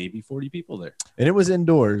only maybe 40 people there. And it was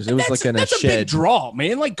indoors. It was like in a shed. That's a big draw,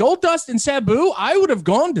 man. Like Goldust and Sabu, I would have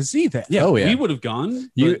gone to see that. Yeah, we would have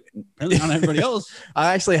gone. Apparently not everybody else.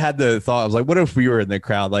 I actually had the thought. I was like, what if we were in the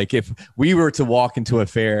crowd? Like if we were to walk into a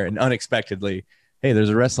fair and unexpectedly, hey, there's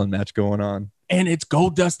a wrestling match going on. And it's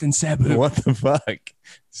Goldust and Sabu. What the fuck?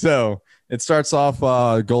 So it starts off,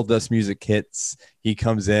 Goldust music hits. He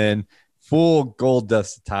comes in, full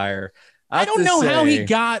Goldust attire. I don't know how he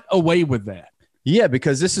got away with that. Yeah,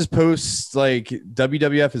 because this is post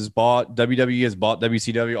WWF has bought, WWE has bought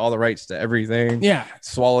WCW, all the rights to everything. Yeah.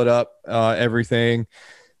 Swallowed up everything.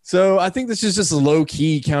 So I think this is just a low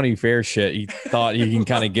key county fair shit. He thought he can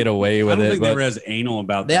kind of get away with I don't it. think they were as anal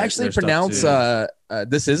about they actually pronounce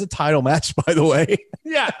this is a title match, by the way.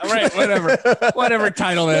 Yeah, right. Whatever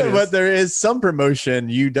title that is. But there is some promotion.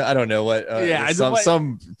 I don't know what.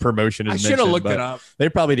 Some promotion is. I should have looked it up. They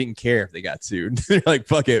probably didn't care if they got sued. They're like,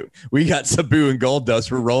 fuck it. We got Sabu and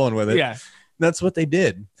Goldust. We're rolling with it. Yeah, that's what they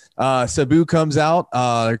did. Sabu comes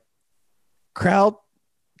out. Crowd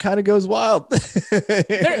kind of goes wild.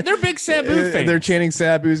 they're big Sabu fans. They're chanting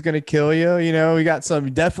Sabu's gonna kill you. You know, we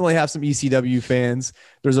definitely have some ECW fans.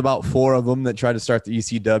 There's about 4 of them that try to start the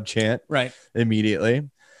ECW chant right immediately.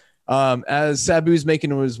 As Sabu's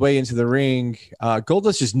making his way into the ring,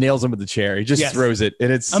 Goldust just nails him with the chair. He just throws it,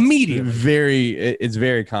 and it's immediately it's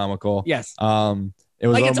very comical. Yes. It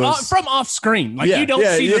was like almost, it's from off screen. Like you don't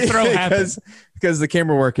see the throw happen because the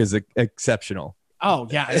camera work is exceptional. Oh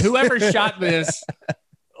yeah, whoever shot this.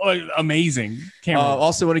 Amazing camera.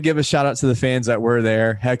 Also want to give a shout out to the fans that were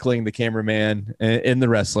there heckling the cameraman and the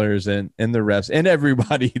wrestlers and the refs and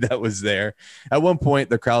everybody that was there. At one point,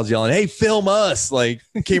 the crowd's yelling, "Hey, film us!" Like,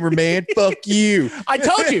 cameraman, fuck you. I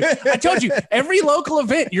told you. Every local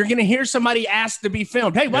event, you're going to hear somebody ask to be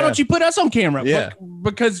filmed. Hey, why don't you put us on camera? Yeah.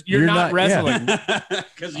 Because you're not wrestling.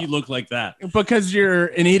 Because you look like that. Because you're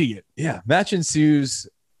an idiot. Yeah. Match ensues.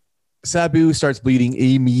 Sabu starts bleeding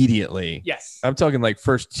immediately. Yes. I'm talking like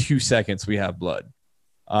first 2 seconds we have blood.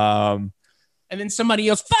 And then somebody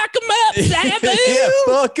else, fuck him up, Sabu! Yeah,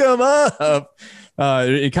 fuck him up.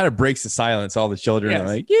 It kind of breaks the silence. All the children are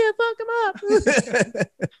like, yeah, fuck him up.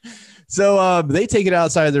 So they take it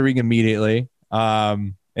outside of the ring immediately.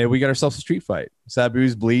 And we got ourselves a street fight.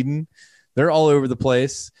 Sabu's bleeding. They're all over the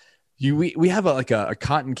place. We have a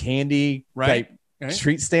cotton candy type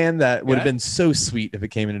street stand that would have been so sweet if it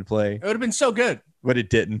came into play. It would have been so good. But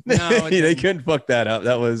it didn't. No, they couldn't fuck that up.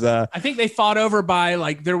 That was. I think they fought over by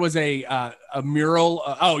like there was a mural.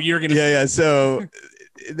 You're gonna. Yeah. So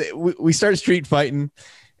we start street fighting,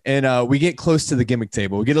 and we get close to the gimmick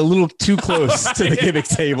table. We get a little too close to the gimmick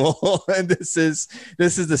table, and this is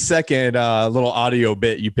the second little audio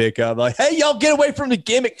bit you pick up. Like, hey, y'all, get away from the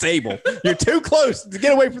gimmick table. You're too close to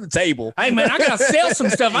get away from the table. Hey man, I gotta sell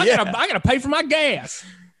some stuff. I gotta pay for my gas.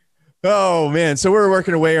 Oh man, so we're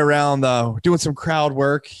working our way around, doing some crowd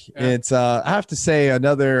work. Yeah. It's I have to say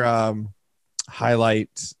another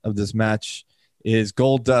highlight of this match is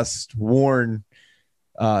Goldust worn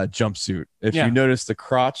jumpsuit. If you notice, the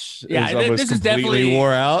crotch is almost completely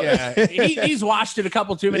wore out. Yeah, he's watched it a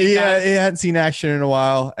couple too many times. Yeah, he hadn't seen action in a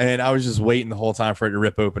while, and I was just waiting the whole time for it to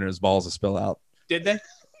rip open and his balls to spill out. Did they?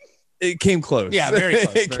 It came close. Yeah, very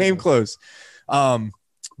close. It came close.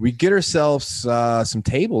 We get ourselves some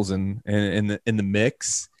tables in the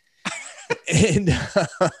mix, and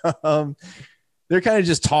they're kind of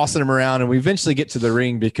just tossing them around, and we eventually get to the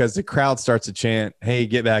ring because the crowd starts to chant, "Hey,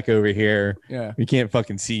 get back over here! Yeah, we can't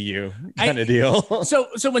fucking see you," kind of deal.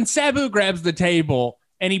 So when Sabu grabs the table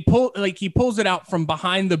and he pulls it out from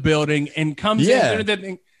behind the building and comes in through the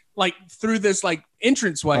thing, like through this like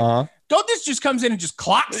entranceway. Goldust just comes in and just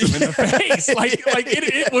clocks him in the face. like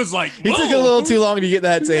it was like, he took a little too long to get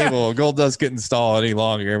that table. Yeah. Goldust couldn't stall any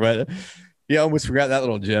longer, but he almost forgot that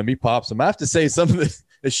little gem. He pops him. I have to say, some of the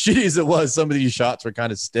as shitty as it was, some of these shots were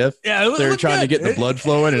kind of stiff. Yeah, they were trying to get the blood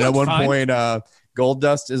flowing, and at one point,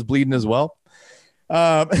 Goldust is bleeding as well.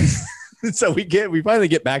 So we finally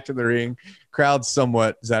get back to the ring. Crowd's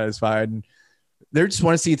somewhat satisfied. And they just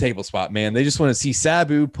want to see a table spot, man. They just want to see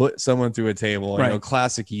Sabu put someone through a table. Right. You know,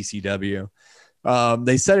 classic ECW.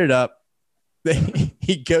 They set it up.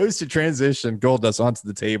 He goes to transition Goldust onto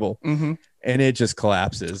the table, and it just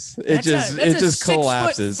collapses. It just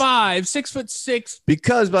collapses. 6'5", 6'6",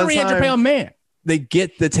 because by the time 300-pound man they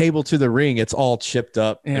get the table to the ring, it's all chipped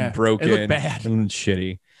up and broken. It looked bad and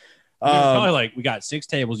shitty. Probably like, we got 6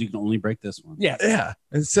 tables. You can only break this one. Yeah.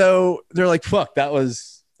 And so they're like, "Fuck, that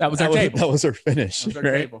was our table. That was our finish." That was our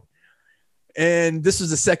table. And this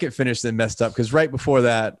was the second finish that messed up because right before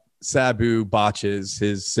that, Sabu botches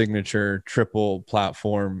his signature triple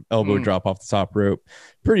platform elbow drop off the top rope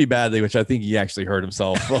pretty badly, which I think he actually hurt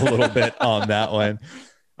himself a little bit on that one.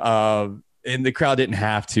 And the crowd didn't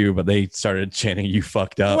have to, but they started chanting, "You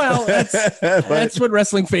fucked up." Well, that's what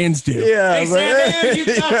wrestling fans do. Yeah, hey, Sabu, you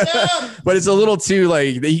fucked up. But it's a little too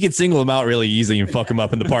like he could single him out really easy and fuck him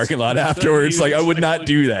up in the parking lot afterwards. Like, I would not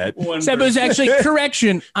do that. Sabu's actually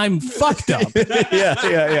correction. I'm fucked up.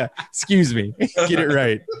 Yeah. Excuse me. Get it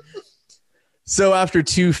right. So after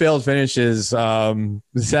 2 failed finishes,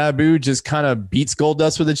 Sabu just kind of beats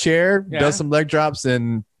Goldust with a chair, does some leg drops,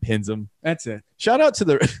 and pins him. That's it. Shout out to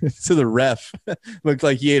the ref. Looked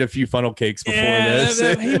like he ate a few funnel cakes before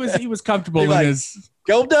this. He was comfortable in his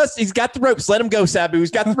Goldust. He's got the ropes. Let him go, Sabu.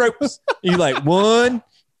 He's got the ropes. You're like 1,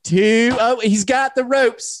 2. Oh, he's got the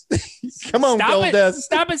ropes. Come on, Goldust.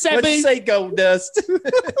 Stop it, Sabu. What you say, Goldust?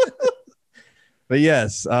 But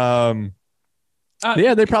yes, they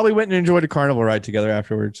probably went and enjoyed a carnival ride together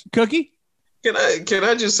afterwards. Cookie? Can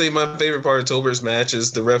I just say my favorite part of Tolbert's match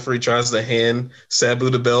is the referee tries to hand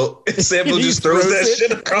Sabu the belt, and Sabu just throws that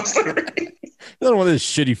shit across the ring. I don't want this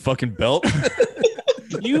shitty fucking belt.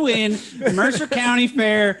 You win Mercer County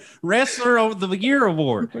Fair Wrestler of the Year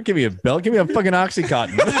award. Don't give me a belt. Give me a fucking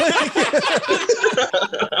Oxycontin.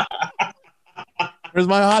 Where's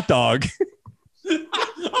my hot dog?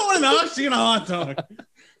 I want an Oxy and a hot dog.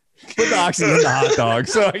 Put the Oxy in the hot dog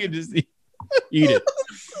so I can just eat it.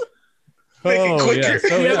 Make it quicker.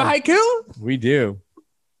 Yeah. Do you have a haiku? We do.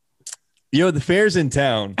 The fair's in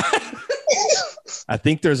town. I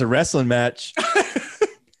think there's a wrestling match.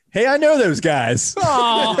 Hey, I know those guys.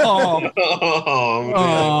 Oh.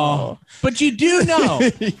 But you do know,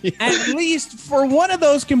 at least for one of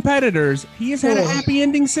those competitors, he has had a happy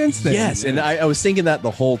ending since then. Yes, and I was thinking that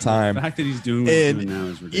the whole time. The fact that he's doing what he's doing now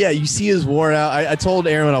is ridiculous. Yeah, you see his worn out. I told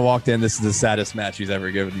Aaron when I walked in, this is the saddest match he's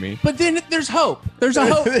ever given me. But then there's hope. There's a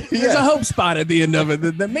hope. There's a hope spot at the end of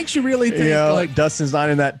it that makes you really think. Like Dustin's not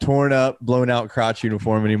in that torn up, blown out crotch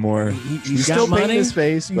uniform anymore. He's still painting his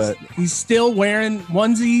face, but he's still wearing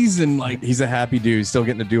onesies and like he's a happy dude. He's still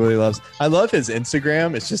getting to do what he loves. I love his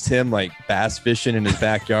Instagram. It's just him like bass fishing in his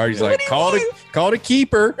backyard. He's like, call it a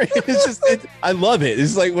keeper. It's just, I love it.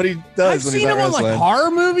 It's like what he does. I've seen him on like horror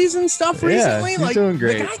movies and stuff recently. He's like doing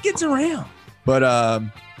great. The guy gets around. But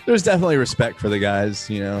there's definitely respect for the guys.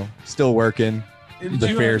 Still working the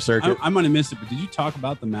fair circuit. I might have missed it, but did you talk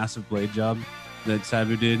about the massive blade job? that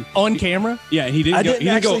Sabu did On camera? Yeah, he didn't. I didn't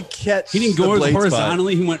actually catch. catch. He didn't the go blade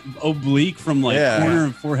horizontally. He went oblique from corner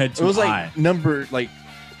of forehead to It was eye.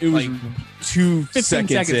 it was 2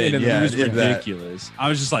 seconds in. into the- Yeah, It was if that. ridiculous. I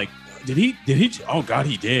was just like, did he? Oh God,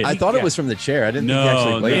 he did. I thought Yeah. it was from the chair. I didn't No, think he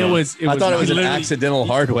actually no. played It was. I thought it was an literally- accidental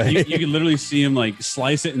hard way. You could literally see him like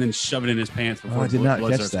slice it and then shove it in his pants before I did not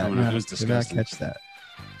blood catch starts that. coming out. It was Did not disgusting. catch that.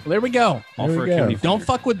 Well, there we go. All There for we a go. kidney Don't finger.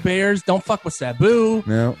 fuck with bears. Don't fuck with Sabu.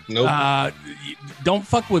 No. Nope. Don't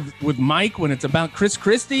fuck with Mike when it's about Chris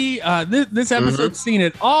Christie. This episode's seen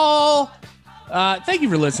it all. Thank you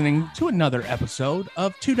for listening to another episode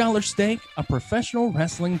of $2 Steak, a professional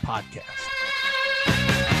wrestling podcast.